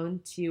my phone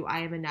to I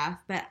Am Enough,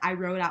 but I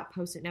wrote out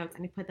Post-it notes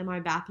and I put them on my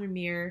bathroom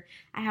mirror.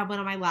 I have one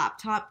on my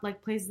laptop,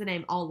 like places that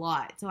I'm a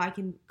lot, so I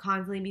can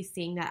constantly be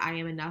seeing that I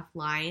Am Enough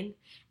line,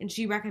 and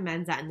she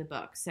recommends that in the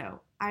book. So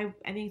I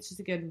think it's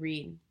just a good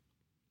read.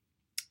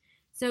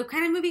 So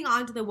kind of moving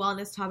on to the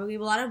wellness topic, we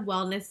have a lot of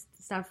wellness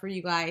stuff for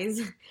you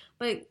guys,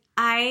 but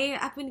I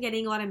have been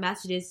getting a lot of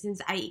messages since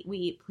we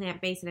eat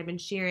plant-based, and I've been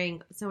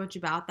sharing so much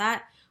about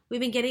that.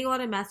 We've been getting a lot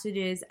of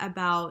messages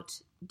about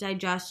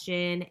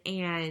digestion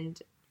and,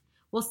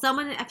 well,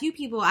 a few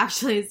people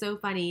actually, it's so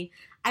funny.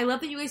 I love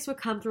that you guys feel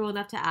comfortable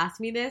enough to ask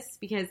me this,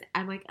 because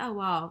I'm like, oh,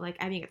 wow, like,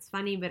 I think it's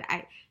funny, but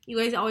you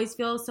guys always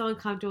feel so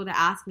uncomfortable to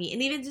ask me.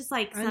 And even just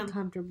like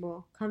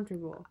Comfortable.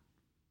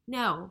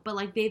 No, but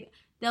like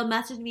they'll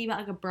message me about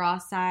like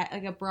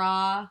a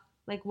bra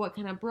like what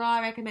kind of bra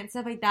I recommend,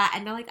 stuff like that.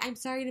 And they're like, I'm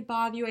sorry to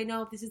bother you. I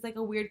know this is like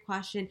a weird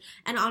question.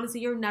 And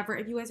honestly,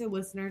 if you guys are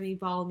listeners and you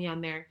follow me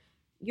on there,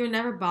 you're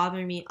never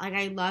bothering me. Like,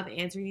 I love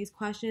answering these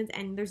questions,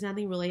 and there's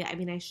nothing really, I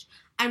mean,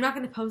 I'm not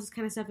going to post this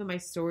kind of stuff in my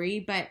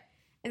story, but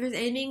if there's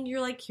anything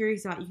you're like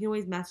curious about, you can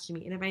always message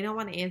me. And if I don't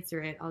want to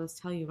answer it, I'll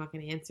just tell you I'm not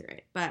going to answer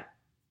it. But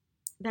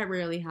that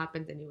rarely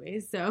happens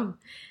anyways. So,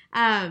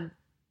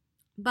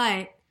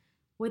 but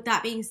with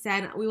that being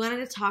said, we wanted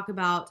to talk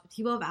about,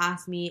 people have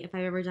asked me if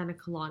I've ever done a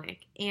colonic,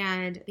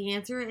 and the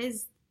answer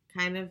is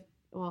kind of,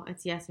 well,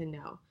 it's yes and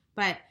no,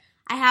 but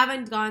I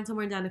haven't gone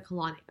somewhere and done a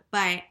colonic,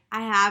 but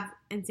I have,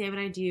 and Sam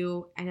and I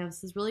do, I know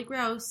this is really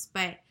gross,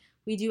 but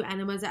we do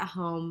enemas at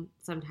home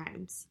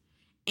sometimes,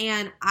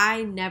 and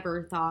I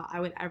never thought I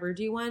would ever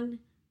do one,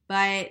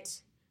 but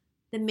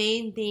the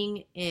main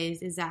thing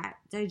is that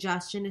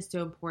digestion is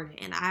so important,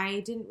 and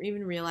I didn't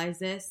even realize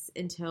this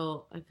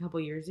until a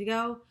couple years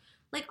ago.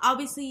 Like,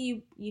 obviously,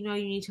 you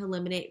need to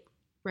eliminate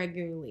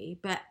regularly,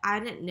 but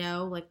I didn't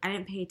know, like, I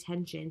didn't pay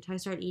attention until I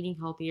started eating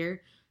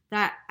healthier,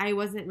 that I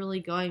wasn't really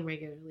going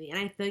regularly, and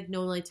I feel like no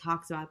one really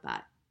talks about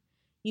that.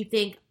 You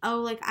think, oh,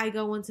 like, I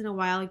go once in a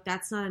while, like,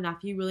 that's not enough.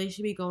 You really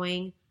should be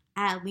going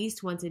at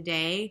least once a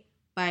day,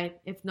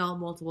 but if not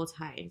multiple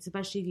times,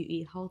 especially if you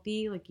eat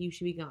healthy, like, you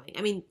should be going.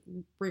 I mean,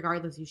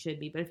 regardless, you should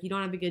be, but if you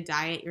don't have a good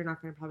diet, you're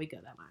not going to probably go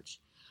that much.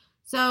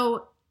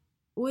 So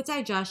with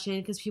digestion,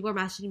 because people are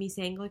messaging me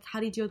saying, like, how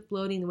do you deal with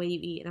bloating the way you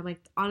eat? And I'm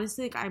like,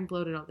 honestly, like, I'm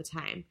bloated all the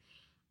time.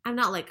 I'm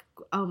not like,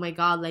 oh my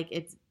God, like,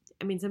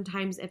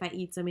 sometimes if I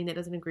eat something that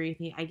doesn't agree with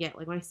me, I get,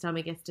 like, my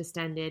stomach gets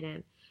distended,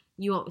 and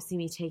you won't see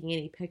me taking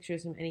any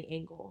pictures from any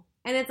angle.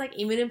 And it's like,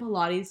 even in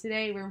Pilates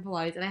today, we're in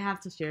Pilates, and I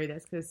have to share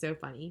this because it's so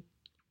funny.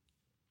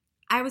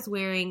 I was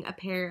wearing a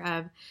pair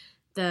of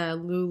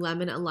the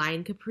Lululemon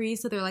Align capris,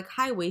 so they're, like,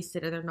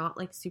 high-waisted, and they're not,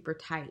 like, super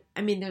tight.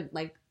 I mean, they're,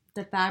 like,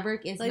 the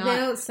fabric is like,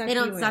 not, they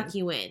don't suck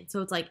you in.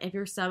 So it's like, if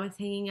your stomach's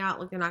hanging out,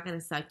 like, they're not going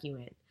to suck you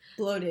in.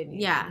 Bloated.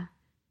 Yeah.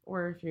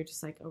 Or if you're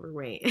just, like,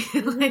 overweight.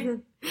 Like,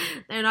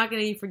 they're not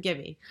going to be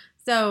forgiving.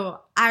 So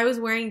I was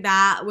wearing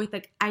that with,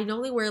 like, I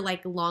normally wear,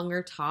 like,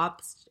 longer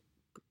tops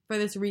for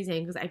this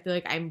reason, because I feel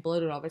like I'm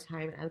bloated all the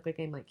time, and I look like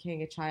I'm, like,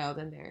 carrying a child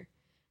in there.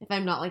 If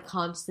I'm not, like,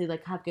 consciously,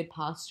 like, have good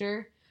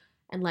posture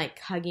and, like,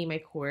 hugging my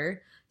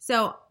core.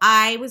 So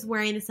I was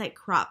wearing this, like,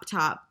 crop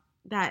top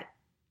that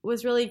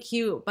was really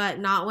cute, but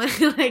not when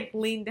I, like,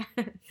 leaned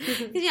down.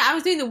 Yeah, I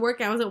was doing the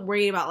workout. I wasn't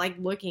worried about, like,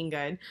 looking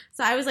good.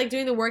 So I was, like,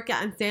 doing the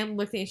workout, and Sam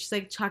looked at me, and she's,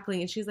 like,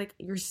 chuckling, and she's like,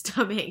 your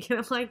stomach. And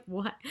I'm like,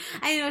 what?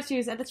 I didn't know what she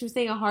was. I thought she was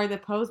saying how hard the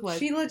pose was.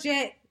 She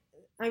legit,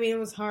 I mean, it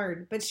was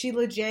hard, but she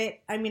legit,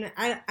 I mean,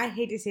 I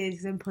hate to say it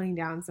because I'm putting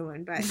down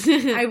someone, but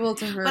I will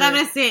to her. But I'm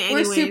going to say it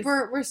anyways.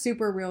 We're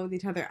super real with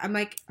each other. I'm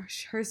like,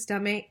 her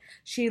stomach,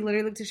 she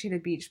literally looked like she had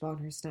a beach ball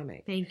in her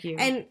stomach. Thank you.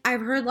 And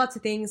I've heard lots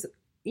of things,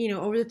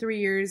 over the 3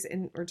 years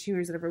or 2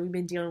 years, whatever, we've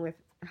been dealing with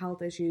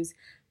health issues.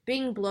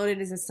 being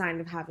bloated is a sign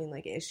of having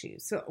like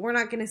issues. So we're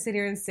not going to sit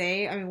here and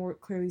say, I mean, we're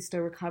clearly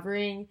still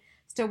recovering,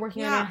 still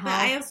working on our health.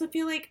 But I also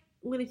feel like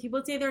when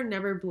people say they're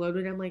never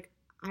bloated, I'm like,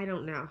 I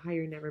don't know how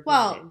you're never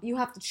bloated. Well, you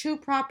have to chew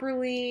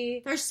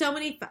properly. There's so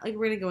many, like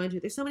we're going to go into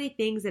it. There's so many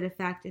things that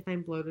affect if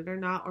I'm bloated or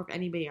not, or if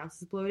anybody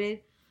else is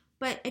bloated.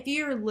 But if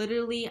you're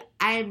literally,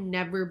 I am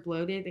never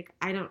bloated, like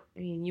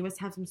you must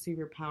have some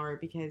superpower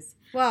because.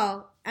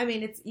 Well, I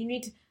mean,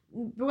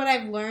 what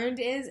I've learned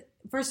is,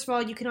 first of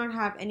all, you cannot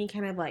have any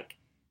kind of like,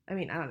 I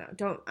mean, I don't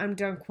know,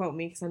 don't quote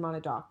me because I'm not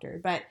a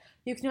doctor, but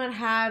you cannot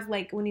have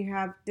like when you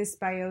have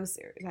dysbiosis, is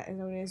that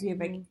what it is? You have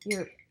like,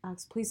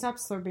 please stop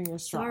slurping your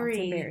straw. Sorry.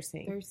 It's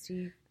embarrassing.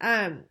 Thirsty.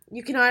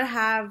 You cannot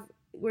have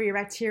where your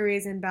bacteria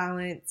is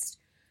imbalanced,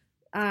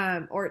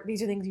 or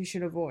these are things you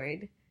should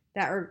avoid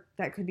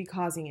that could be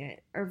causing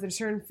it. Or if there's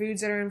certain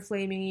foods that are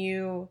inflaming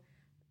you,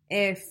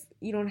 if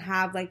you don't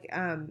have like,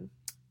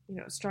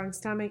 strong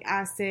stomach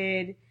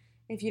acid,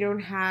 if you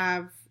don't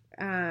have,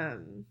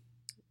 I'm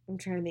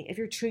trying to think, if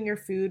you're chewing your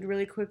food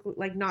really quickly,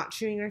 like not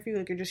chewing your food,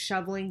 like you're just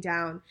shoveling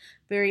down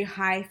very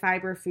high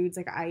fiber foods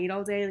like I eat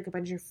all day, like a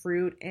bunch of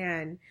fruit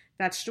and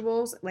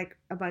vegetables, like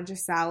a bunch of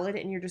salad,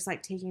 and you're just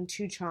like taking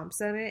 2 chomps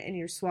of it and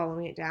you're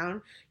swallowing it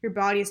down, your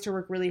body has to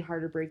work really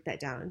hard to break that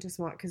down into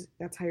small, because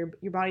that's how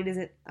your body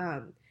doesn't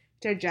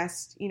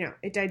digest,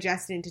 it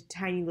digests it into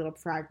tiny little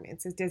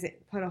fragments. It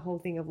doesn't put a whole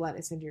thing of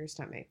lettuce into your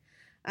stomach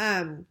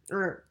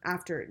or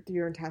after through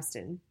your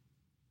intestine.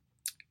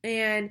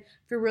 And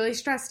if you're really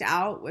stressed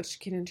out, which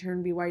can in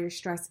turn be why you're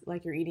stressed,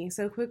 like you're eating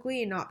so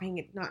quickly and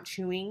not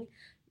chewing,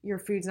 your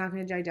food's not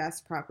going to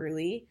digest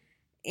properly.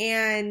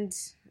 And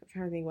I'm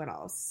trying to think what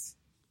else.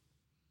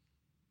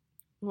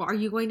 Well, are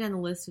you going down the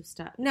list of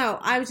stuff? No,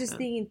 I was just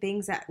thinking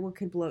things that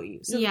could bloat you.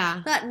 So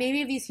yeah. That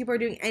maybe if these people are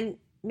doing, and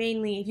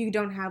mainly if you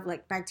don't have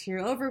like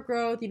bacterial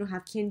overgrowth, you don't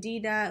have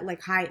candida,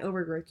 like high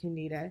overgrowth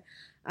candida,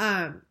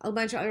 a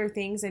bunch of other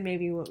things, and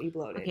maybe you won't be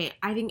bloated. Okay,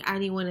 I think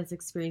anyone has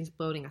experienced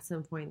bloating at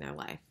some point in their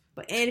life.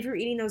 And if you're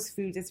eating those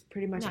foods, it's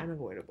pretty much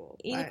unavoidable.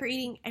 If you're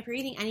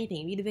eating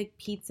anything, you eat a big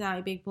pizza,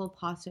 a big bowl of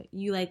pasta,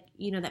 you like,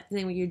 that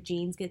thing where your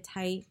jeans get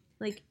tight,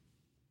 like.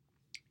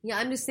 Yeah,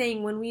 I'm just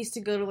saying, when we used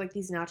to go to like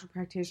these natural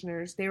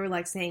practitioners, they were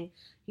like saying,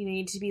 you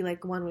need to be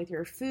like one with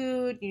your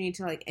food, you need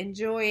to like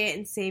enjoy it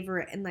and savor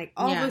it, and like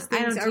all those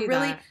things are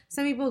really that.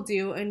 Some people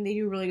do, and they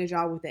do a really good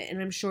job with it,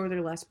 and I'm sure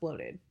they're less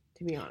bloated,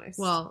 to be honest.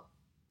 Well,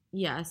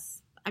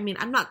 yes. I mean,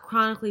 I'm not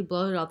chronically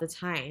bloated all the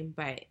time,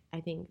 but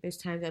I think there's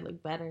times I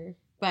look better.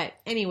 But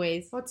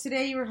anyways. Well,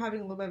 today you were having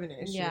a little bit of an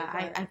issue.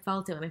 Yeah, I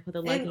felt it when I put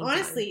the leggings on. And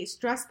honestly,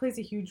 stress plays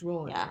a huge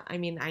role in it. Yeah, I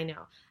mean, I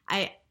know.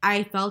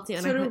 I felt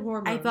it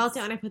when I felt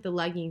it when I put the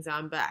leggings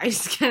on, but I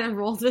just kind of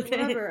rolled with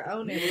it.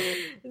 Own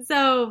it.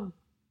 So,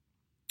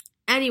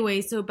 anyway,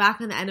 so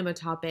back on the enema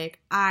topic,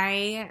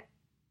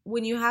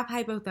 when you have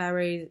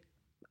hypothyroidism,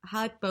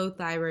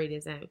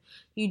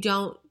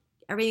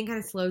 everything kind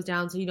of slows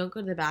down, so you don't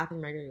go to the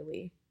bathroom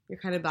regularly. You're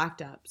kind of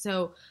backed up.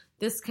 So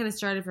this kind of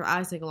started for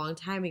us like a long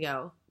time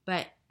ago.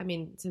 But, I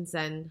mean, since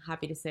then,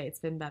 happy to say it's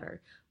been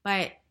better.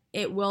 But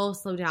it will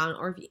slow down,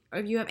 or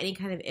if you have any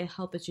kind of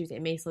health issues,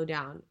 it may slow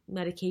down.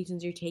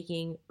 Medications you're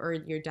taking or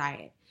your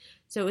diet.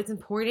 So it's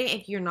important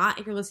if you're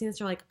listening to this,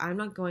 you're like, I'm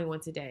not going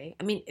once a day.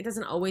 I mean, it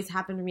doesn't always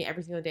happen for me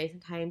every single day.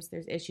 Sometimes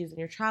there's issues when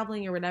you're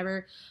traveling or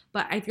whatever.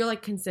 But I feel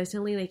like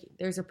consistently, like,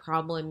 there's a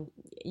problem,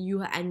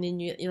 and then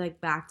you're like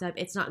backed up.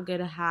 It's not good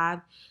to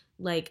have,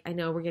 like, I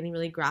know we're getting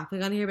really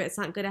graphic on here, but it's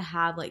not good to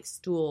have, like,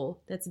 stool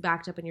that's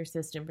backed up in your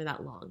system for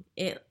that long.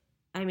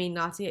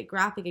 Not to get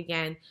graphic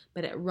again,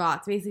 but it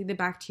rots. Basically, the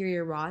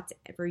bacteria rots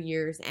for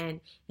years, and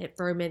it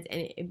ferments,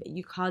 and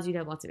you to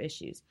have lots of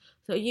issues.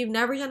 So if you've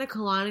never done a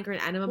colonic or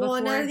an enema before.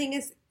 Well, another thing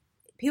is,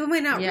 people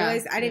might not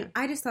realize,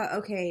 I just thought,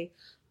 okay,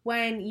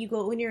 when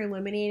you're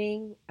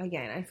eliminating,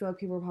 again, I feel like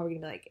people are probably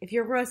going to be like, if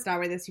you're grossed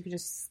out by this, you can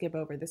just skip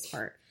over this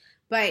part.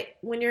 But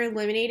when you're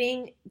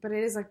eliminating, but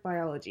it is like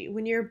biology.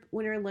 When you're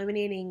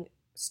eliminating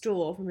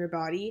stool from your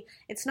body,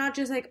 it's not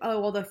just like, oh,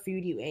 well, the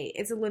food you ate.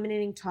 It's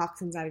eliminating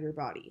toxins out of your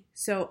body.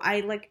 So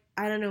I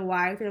don't know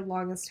why for the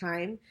longest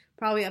time,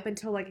 probably up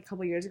until like a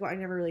couple years ago, I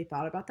never really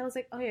thought about that. I was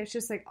like, oh yeah, it's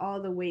just like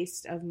all the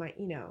waste of my,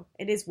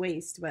 it is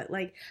waste. But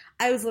like,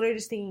 I was literally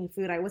just thinking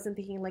food. I wasn't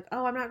thinking like,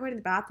 oh, I'm not going to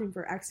the bathroom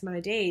for X amount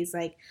of days.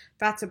 Like,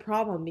 that's a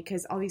problem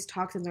because all these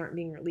toxins aren't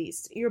being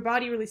released. Your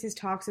body releases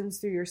toxins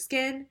through your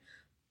skin,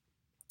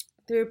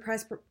 through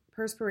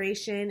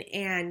perspiration,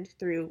 and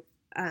through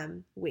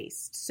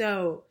waste.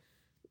 So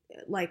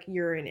like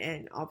urine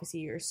and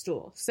obviously your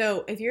stool.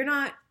 So if you're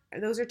not,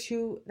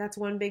 that's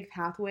one big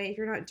pathway. If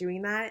you're not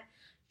doing that,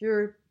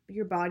 your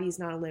body is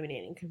not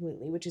eliminating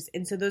completely,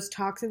 and so those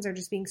toxins are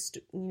just being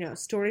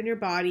stored in your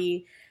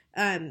body.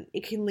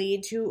 It can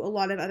lead to a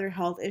lot of other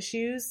health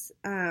issues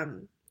that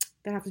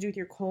have to do with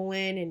your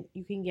colon, and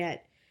you can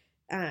get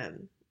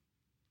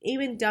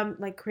even dumb,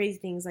 like crazy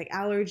things like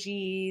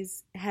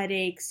allergies,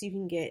 headaches. You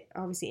can get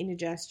obviously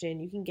indigestion.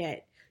 You can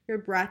get your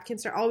breath can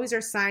start. Always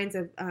are signs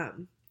of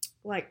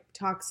like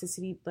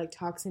toxicity, like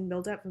toxin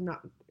buildup from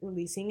not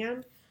releasing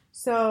them.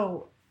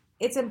 So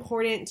it's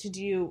important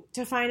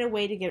to find a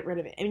way to get rid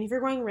of it. I mean, if you're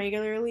going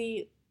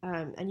regularly,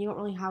 and you don't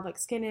really have, like,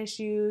 skin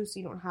issues,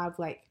 you don't have,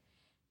 like,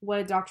 what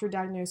a doctor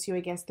diagnosed you, I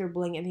guess they're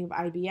blaming anything of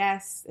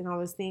IBS and all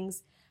those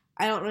things,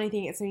 I don't really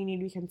think it's something you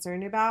need to be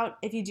concerned about.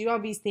 If you do all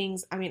these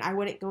things, I mean, I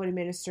wouldn't go and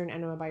administer an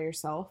enema by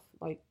yourself.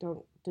 Like,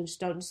 don't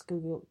just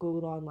Google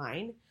it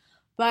online.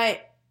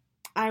 But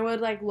I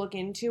would, like, look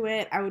into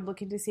it. I would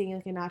look into seeing,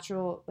 like, a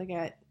natural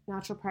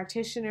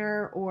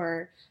practitioner,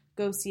 or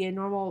go see a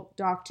normal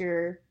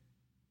doctor.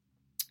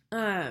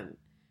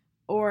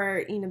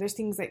 Or, you know, there's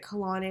things like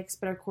colonics,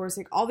 but of course,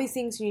 like, all these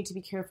things you need to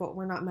be careful.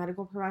 We're not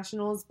medical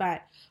professionals,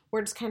 but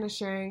we're just kind of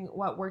sharing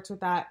what works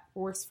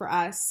for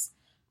us.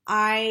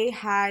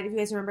 If you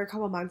guys remember, a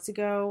couple months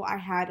ago, I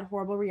had a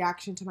horrible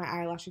reaction to my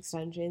eyelash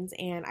extensions,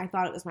 and I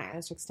thought it was my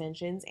eyelash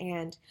extensions,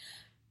 and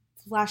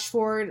flash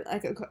forward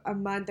like a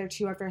month or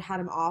two after I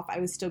had them off, I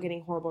was still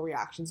getting horrible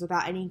reactions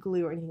without any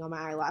glue or anything on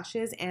my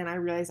eyelashes, and I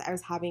realized I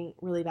was having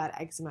really bad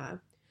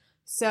eczema.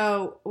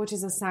 So, which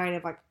is a sign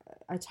of, like,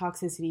 a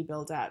toxicity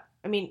buildup.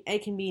 I mean,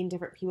 it can be in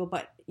different people,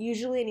 but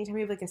usually anytime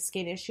you have, like, a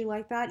skin issue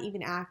like that,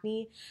 even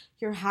acne,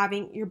 your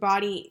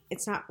body,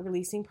 it's not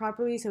releasing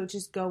properly, so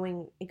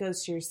it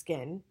goes to your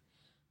skin.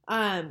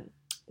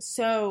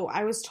 So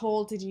I was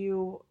told to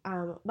do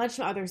a bunch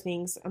of other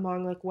things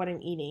among, like, what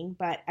I'm eating,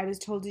 but I was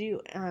told to do,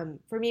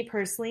 for me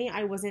personally,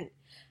 I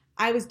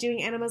was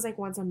doing enemas, like,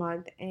 once a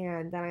month,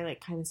 and then I,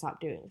 like, kind of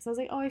stopped doing it. So I was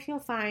like, oh, I feel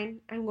fine.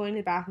 I'm going to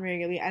the bathroom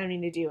regularly. I don't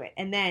need to do it.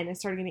 And then I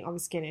started getting all the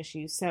skin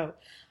issues. So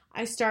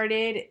I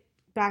started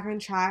back on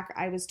track.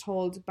 I was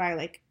told by,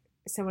 like,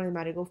 someone in the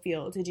medical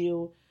field to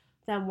do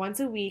them once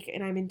a week,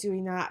 and I've been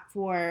doing that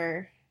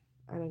for,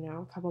 I don't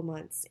know, a couple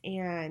months.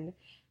 And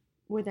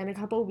within a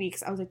couple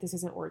weeks, I was like, this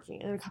isn't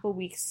working. And in a couple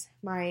weeks,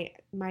 my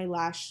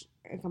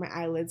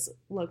eyelids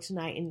looked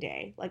night and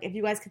day. Like, if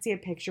you guys could see a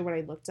picture of what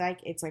I looked like,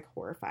 it's, like,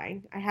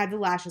 horrifying. I had the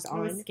lashes on.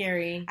 It was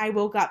scary. I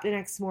woke up the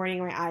next morning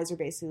and my eyes were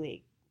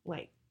basically,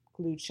 like,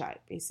 glued shut,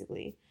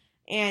 basically.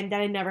 And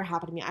that had never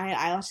happened to me. I had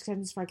eyelash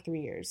extensions for, like,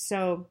 3 years.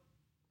 So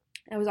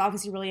I was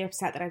obviously really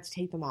upset that I had to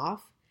take them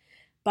off.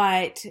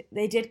 But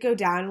they did go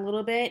down a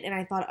little bit, and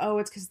I thought, oh,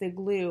 it's because of the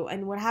glue.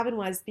 And what happened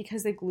was,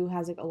 because the glue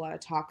has, like, a lot of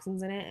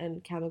toxins in it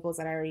and chemicals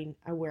that I'm already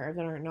aware of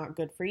that are not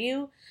good for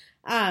you,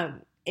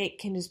 it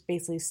can just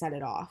basically set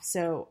it off.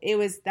 So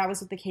that was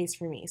the case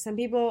for me. Some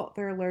people,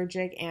 they're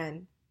allergic,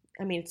 and,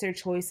 I mean, it's their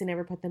choice to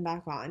never put them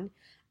back on.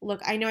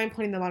 Look, I know I'm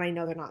putting them on. I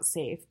know they're not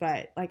safe,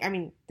 but, like, I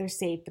mean, they're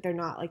safe, but they're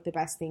not, like, the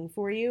best thing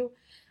for you.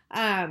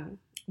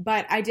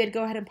 But I did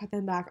go ahead and put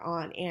them back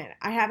on, and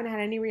I haven't had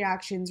any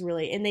reactions,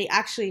 really. And they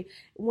actually,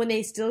 when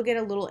they still get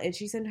a little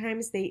itchy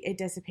sometimes, it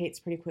dissipates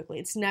pretty quickly.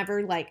 It's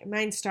never, like,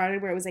 mine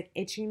started where it was, like,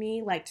 itching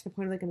me, like, to the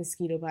point of, like, a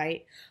mosquito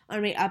bite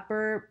on my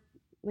upper,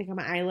 like, on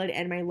my eyelid,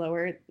 and my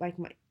lower, like,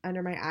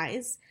 under my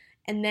eyes.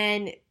 And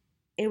then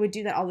it would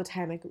do that all the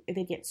time. Like,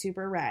 they'd get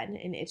super red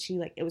and itchy.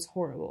 Like, it was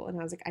horrible. And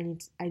I was like,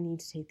 I need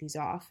to take these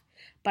off.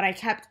 But I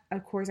kept,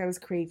 of course, I was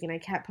crazy, and I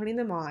kept putting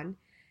them on.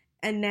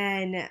 And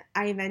then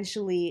I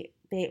eventually,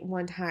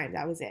 one time,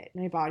 that was it.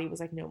 My body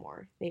was like, no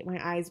more. My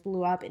eyes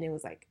blew up, and it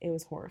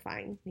was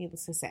horrifying,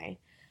 needless to say.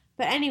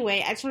 But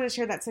anyway, I just want to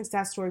share that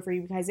success story for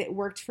you because it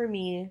worked for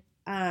me.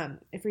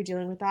 If you're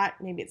dealing with that,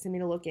 maybe it's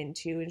something to look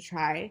into and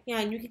try. Yeah,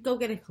 and you could go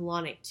get a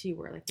colonic too,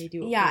 where, like, they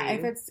do it yeah,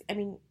 for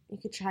you. You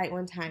could try it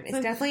one time.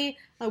 It's definitely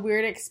a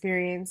weird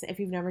experience if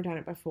you've never done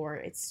it before.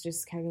 It's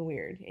just kind of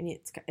weird, and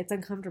it's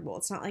uncomfortable.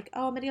 It's not like,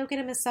 oh, I'm gonna go get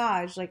a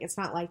massage. Like, it's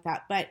not like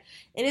that. But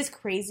it is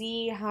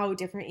crazy how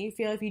different you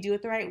feel if you do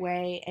it the right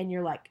way, and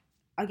you're, like,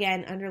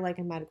 again, under, like,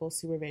 a medical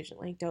supervision.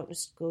 Like, don't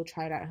just go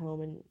try it at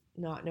home and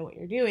not know what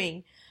you're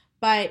doing.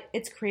 But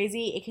it's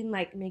crazy. It can,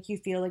 like, make you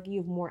feel like you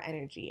have more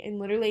energy. And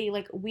literally,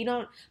 like,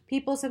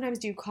 people sometimes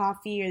do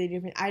coffee or they do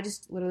different. I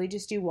just literally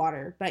just do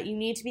water. But you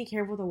need to be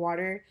careful with the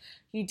water.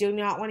 You do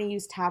not want to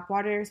use tap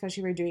water,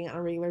 especially if you're doing it on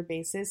a regular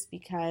basis,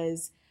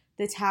 because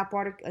the tap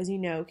water, as you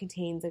know,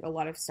 contains, like, a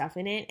lot of stuff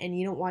in it. And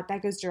you don't want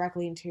that goes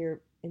directly into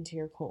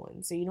your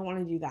colon. So you don't want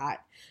to do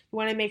that. You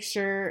want to make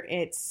sure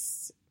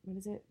it's, what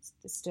is it?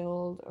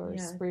 Distilled or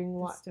spring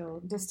water?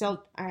 Distilled,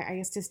 I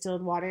guess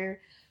distilled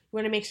water. You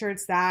want to make sure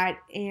it's that,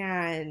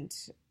 and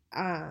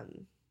I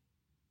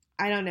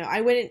don't know.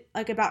 I wouldn't,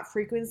 like, about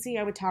frequency,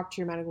 I would talk to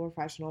your medical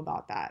professional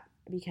about that,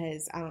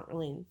 because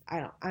I'm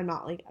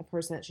not, like, a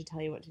person that should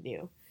tell you what to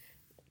do,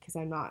 because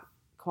I'm not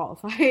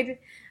qualified.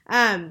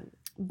 But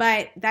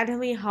that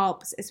definitely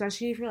helps,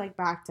 especially if you're, like,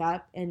 backed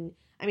up, and,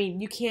 I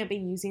mean, you can't be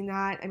using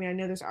that. I mean, I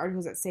know there's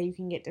articles that say you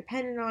can get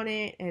dependent on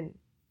it, and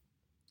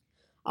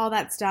all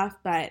that stuff,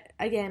 but,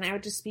 again, I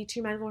would just speak to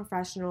your medical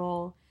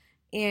professional,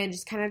 and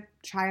just kind of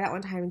try that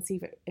one time and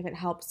see if it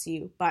helps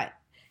you. But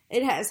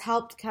it has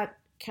helped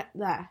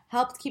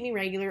helped keep me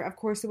regular. Of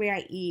course, the way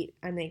I eat,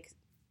 I'm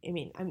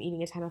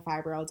eating a ton of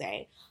fiber all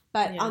day.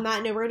 But on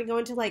that note, we're going to go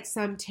into, like,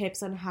 some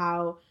tips on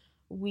how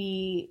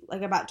we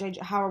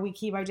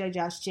keep our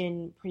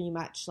digestion pretty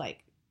much,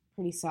 like,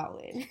 pretty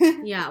solid.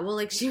 Yeah, well,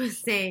 like she was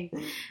saying,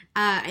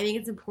 I think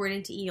it's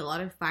important to eat a lot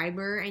of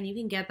fiber, and you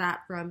can get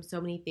that from so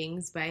many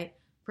things, but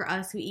for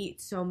us, we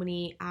eat so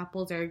many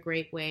apples are a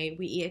great way.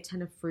 We eat a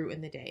ton of fruit in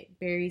the day,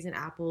 berries and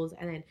apples,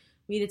 and then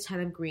we eat a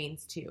ton of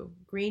greens too.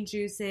 Green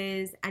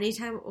juices,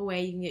 anytime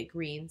away you can get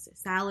greens,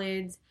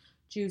 salads,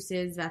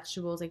 juices,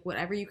 vegetables, like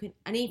whatever you can,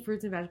 any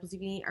fruits and vegetables you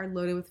can eat are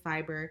loaded with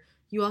fiber.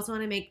 You also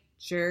want to make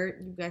sure,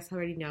 you guys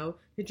already know,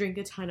 to drink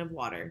a ton of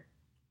water.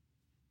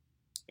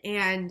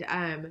 And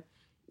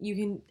you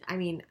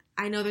can,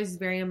 I know there's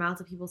varying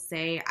amounts of people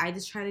say, I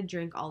just try to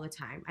drink all the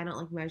time. I don't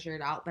like measure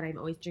it out, but I'm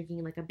always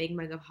drinking like a big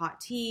mug of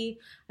hot tea,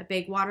 a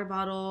big water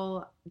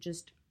bottle,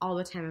 just all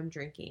the time I'm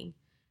drinking.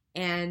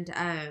 And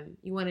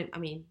you want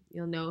to,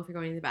 you'll know if you're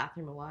going to the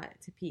bathroom a lot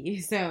to pee.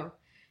 So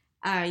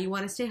you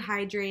want to stay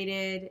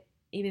hydrated.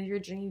 Even if you're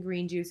drinking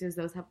green juices,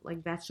 those have,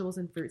 like, vegetables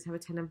and fruits have a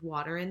ton of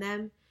water in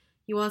them.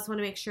 You also want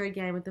to make sure,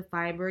 again, with the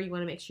fiber, you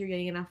want to make sure you're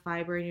getting enough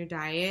fiber in your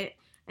diet.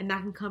 And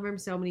that can come from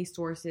so many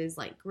sources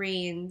like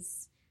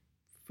grains,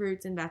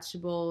 fruits and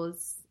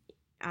vegetables,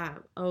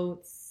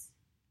 oats,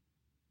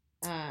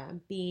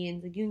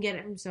 beans. Like, you can get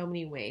it from so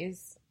many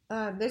ways.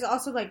 There's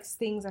also like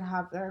things that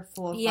are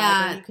full of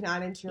fiber you can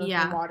add into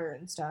your water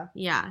and stuff.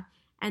 Yeah.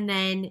 And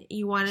then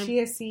you want to...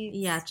 Chia seeds.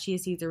 Yeah, chia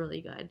seeds are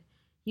really good.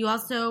 You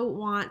also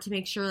want to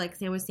make sure, like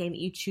Sam was saying, that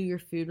you chew your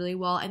food really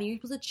well. I think you're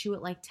supposed to chew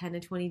it like 10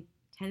 to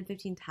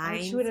 15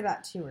 times. I chew it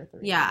about 2 or 3.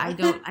 Yeah,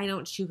 I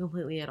don't chew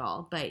completely at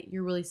all, but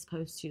you're really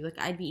supposed to.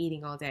 Like, I'd be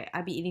eating all day.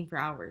 I'd be eating for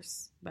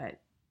hours, but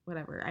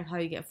whatever. I'd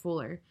probably get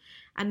fuller.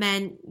 And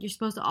then you're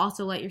supposed to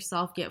also let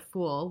yourself get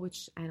full,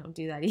 which I don't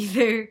do that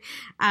either.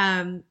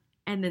 And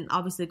then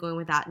obviously going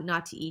with that,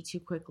 not to eat too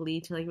quickly,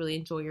 to like really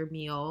enjoy your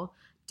meal.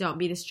 Don't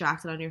be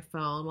distracted on your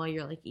phone while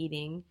you're like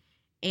eating.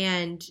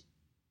 And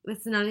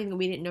that's another thing that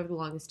we didn't know for the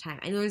longest time.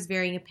 I know there's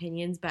varying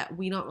opinions, but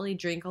we don't really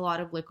drink a lot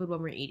of liquid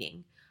when we're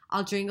eating.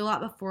 I'll drink a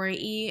lot before I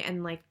eat,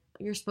 and like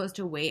you're supposed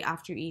to wait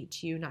after you eat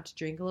too, not to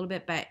drink a little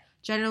bit. But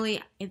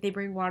generally, if they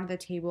bring water to the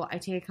table, I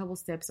take a couple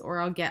sips, or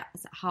I'll get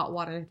hot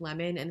water with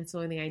lemon, and it's the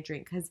only thing I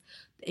drink. Because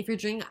if you're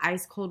drinking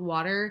ice cold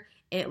water,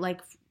 it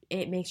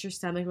makes your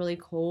stomach really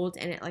cold,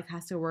 and it like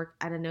has to work.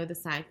 I don't know the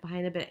science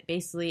behind it, but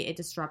basically it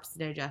disrupts the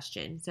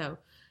digestion. So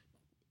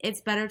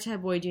it's better to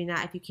avoid doing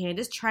that if you can.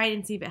 Just try it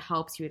and see if it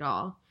helps you at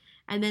all.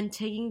 And then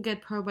taking a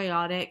good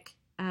probiotic,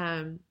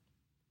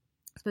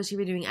 especially if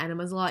you're doing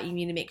enemas a lot, you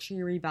need to make sure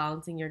you're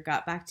rebalancing your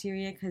gut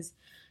bacteria because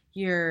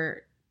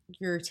you're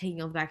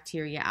taking all the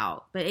bacteria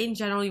out. But in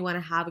general, you want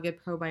to have a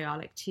good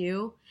probiotic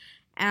too.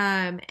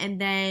 And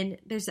then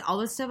there's all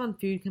this stuff on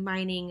food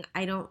combining.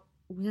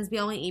 Since we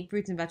only eat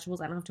fruits and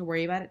vegetables, I don't have to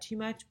worry about it too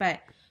much. But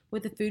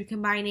with the food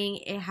combining,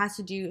 it has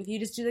to do, if you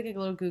just do like a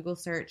little Google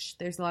search,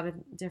 there's a lot of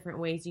different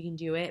ways you can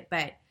do it,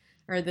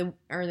 or the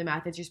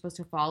methods you're supposed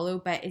to follow.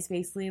 But it's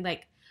basically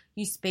like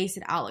you space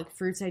it out. Like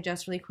fruits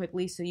digest really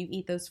quickly, so you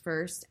eat those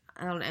first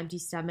on an empty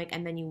stomach,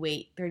 and then you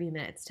wait 30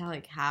 minutes to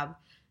like have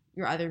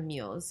your other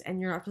meals. And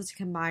you're not supposed to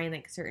combine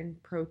like certain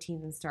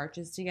proteins and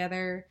starches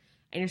together.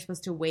 And you're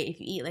supposed to wait. If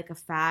you eat like a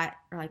fat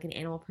or like an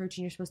animal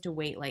protein, you're supposed to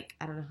wait like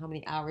I don't know how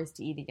many hours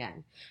to eat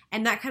again.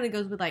 And that kind of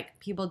goes with like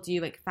people do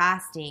like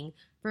fasting.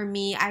 For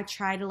me, I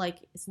try to like,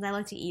 since I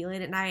like to eat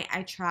late at night,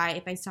 I try,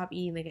 if I stop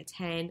eating like at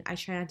 10, I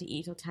try not to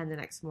eat till 10 the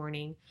next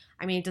morning.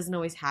 I mean, it doesn't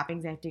always happen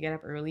because I have to get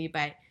up early,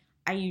 but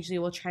I usually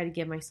will try to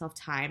give myself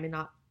time and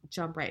not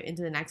jump right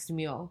into the next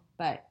meal.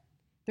 But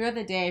throughout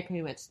the day, I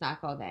pretty much snack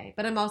all day.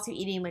 But I'm also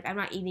eating, like, I'm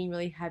not eating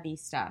really heavy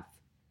stuff.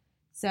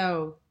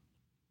 So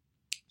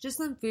just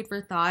some food for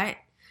thought,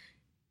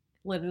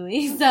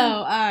 literally.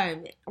 So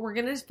we're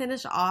going to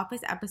finish off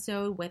this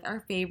episode with our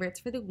favorites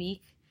for the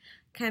week.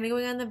 Kind of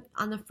going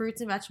on the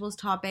fruits and vegetables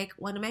topic,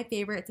 one of my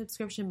favorite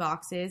subscription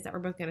boxes that we're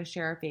both going to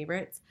share our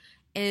favorites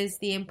is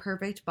the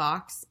Imperfect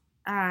box.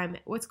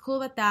 What's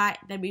cool about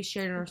that we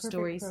shared in our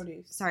stories.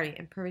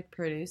 Imperfect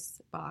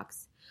Produce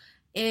box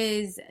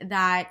is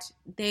that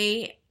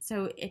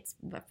so it's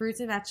fruits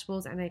and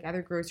vegetables and like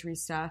other grocery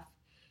stuff.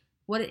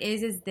 What it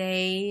is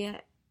they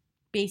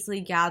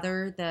basically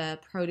gather the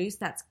produce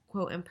that's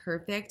quote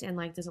imperfect and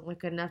like doesn't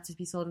look good enough to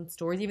be sold in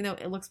stores, even though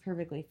it looks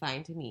perfectly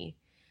fine to me.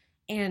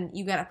 And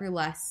you get it for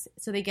less.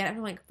 So they get it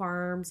from like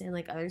farms and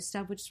like other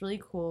stuff, which is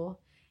really cool.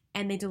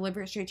 And they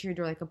deliver it straight to your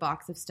door like a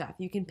box of stuff.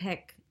 You can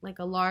pick like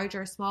a large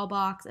or a small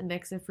box, a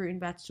mix of fruit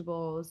and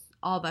vegetables,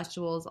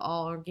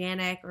 all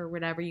organic or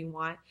whatever you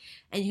want.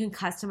 And you can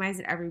customize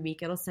it every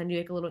week. It'll send you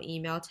like a little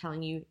email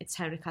telling you it's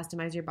time to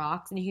customize your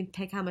box. And you can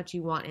pick how much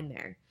you want in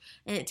there.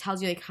 And it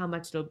tells you like how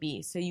much it'll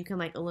be. So you can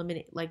like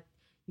eliminate, like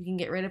you can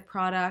get rid of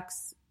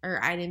products or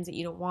items that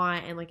you don't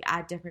want and like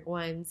add different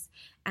ones.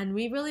 And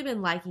we've really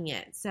been liking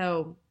it.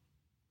 So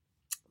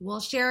we'll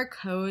share a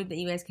code that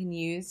you guys can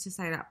use to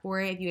sign up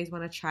for it if you guys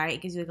want to try it.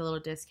 It gives you like a little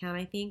discount,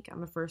 I think,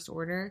 on the first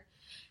order.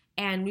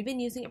 And we've been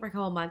using it for a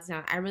couple months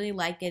now. I really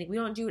like it. We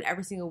don't do it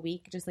every single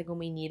week, just like when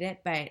we need it.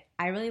 But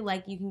I really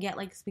like, you can get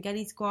like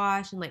spaghetti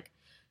squash and like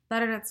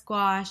butternut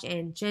squash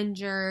and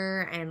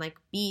ginger and like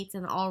beets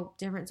and all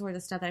different sorts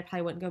of stuff that I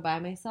probably wouldn't go buy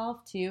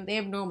myself too. They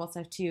have normal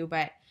stuff too,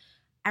 but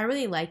I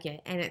really like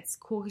it. And it's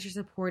cool because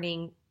you're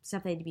supporting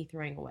stuff they'd be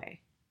throwing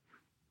away.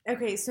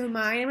 Okay, so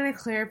mine, I'm going to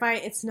clarify,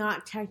 it's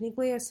not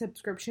technically a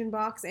subscription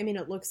box. I mean,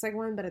 it looks like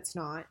one, but it's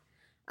not.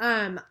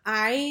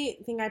 I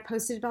think I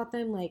posted about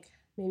them like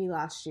maybe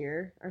last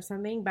year or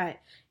something, but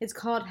it's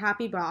called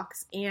Happy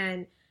Box,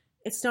 and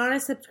it's not a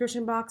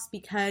subscription box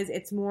because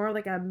it's more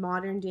like a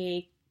modern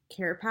day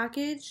care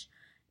package.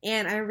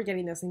 And I remember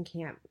getting this in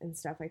camp and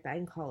stuff like that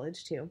in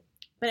college too.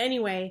 But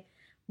anyway,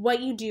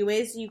 what you do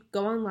is you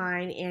go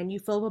online and you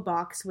fill up a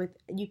box with,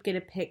 you get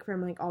a pick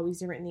from like all these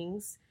different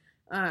things,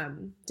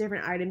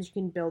 different items. You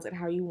can build it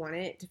how you want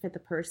it to fit the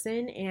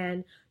person,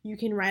 and you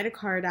can write a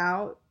card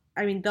out.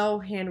 I mean, they'll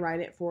handwrite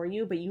it for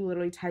you, but you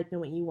literally type in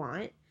what you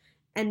want,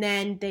 and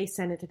then they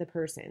send it to the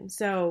person.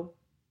 So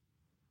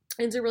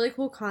it's a really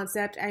cool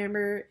concept. I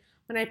remember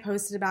when I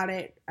posted about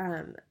it,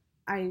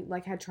 I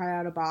like had tried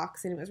out a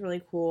box and it was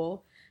really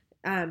cool.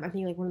 I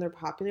think like one of their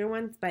popular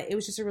ones, but it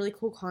was just a really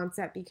cool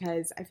concept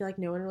because I feel like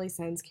no one really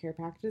sends care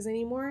packages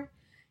anymore.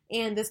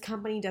 And this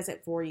company does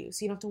it for you.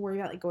 So you don't have to worry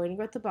about like going to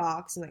get the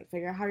box and like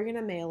figure out how you're going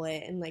to mail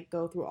it and like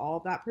go through all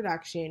of that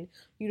production.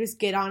 You just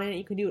get on it and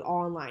you can do it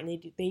all online.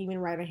 They even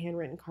write a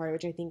handwritten card,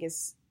 which I think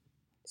is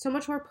so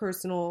much more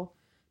personable,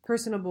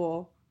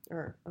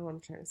 or I don't know what I'm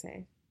trying to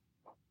say.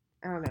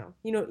 I don't know.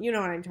 You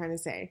know what I'm trying to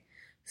say.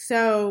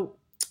 So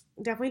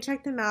definitely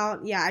check them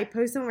out. Yeah, I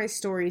posted them on my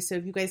story, so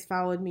if you guys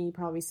followed me, you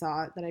probably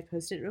saw it that I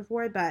posted it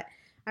before, but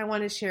I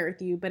want to share it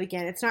with you. But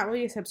again, it's not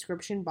really a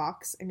subscription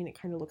box. I mean, it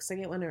kind of looks like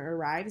it when it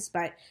arrives,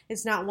 but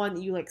it's not one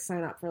that you like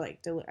sign up for. Like,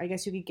 I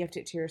guess you could gift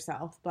it to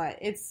yourself, but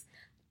it's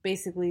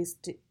basically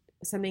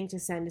something to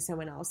send to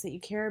someone else that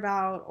you care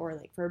about, or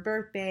like for a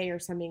birthday or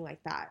something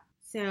like that.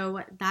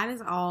 So that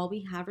is all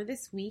we have for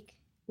this week.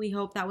 We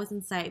hope that was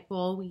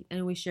insightful.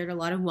 We shared a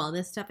lot of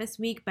wellness stuff this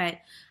week, but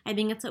I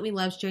think that's what we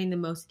love sharing the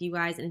most with you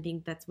guys, and I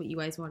think that's what you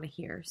guys want to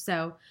hear.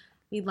 So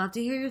we'd love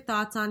to hear your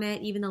thoughts on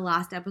it, even the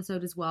last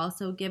episode as well.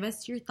 So give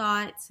us your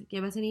thoughts.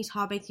 Give us any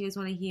topics you guys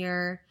want to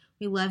hear.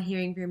 We love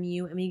hearing from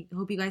you, and we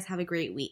hope you guys have a great week.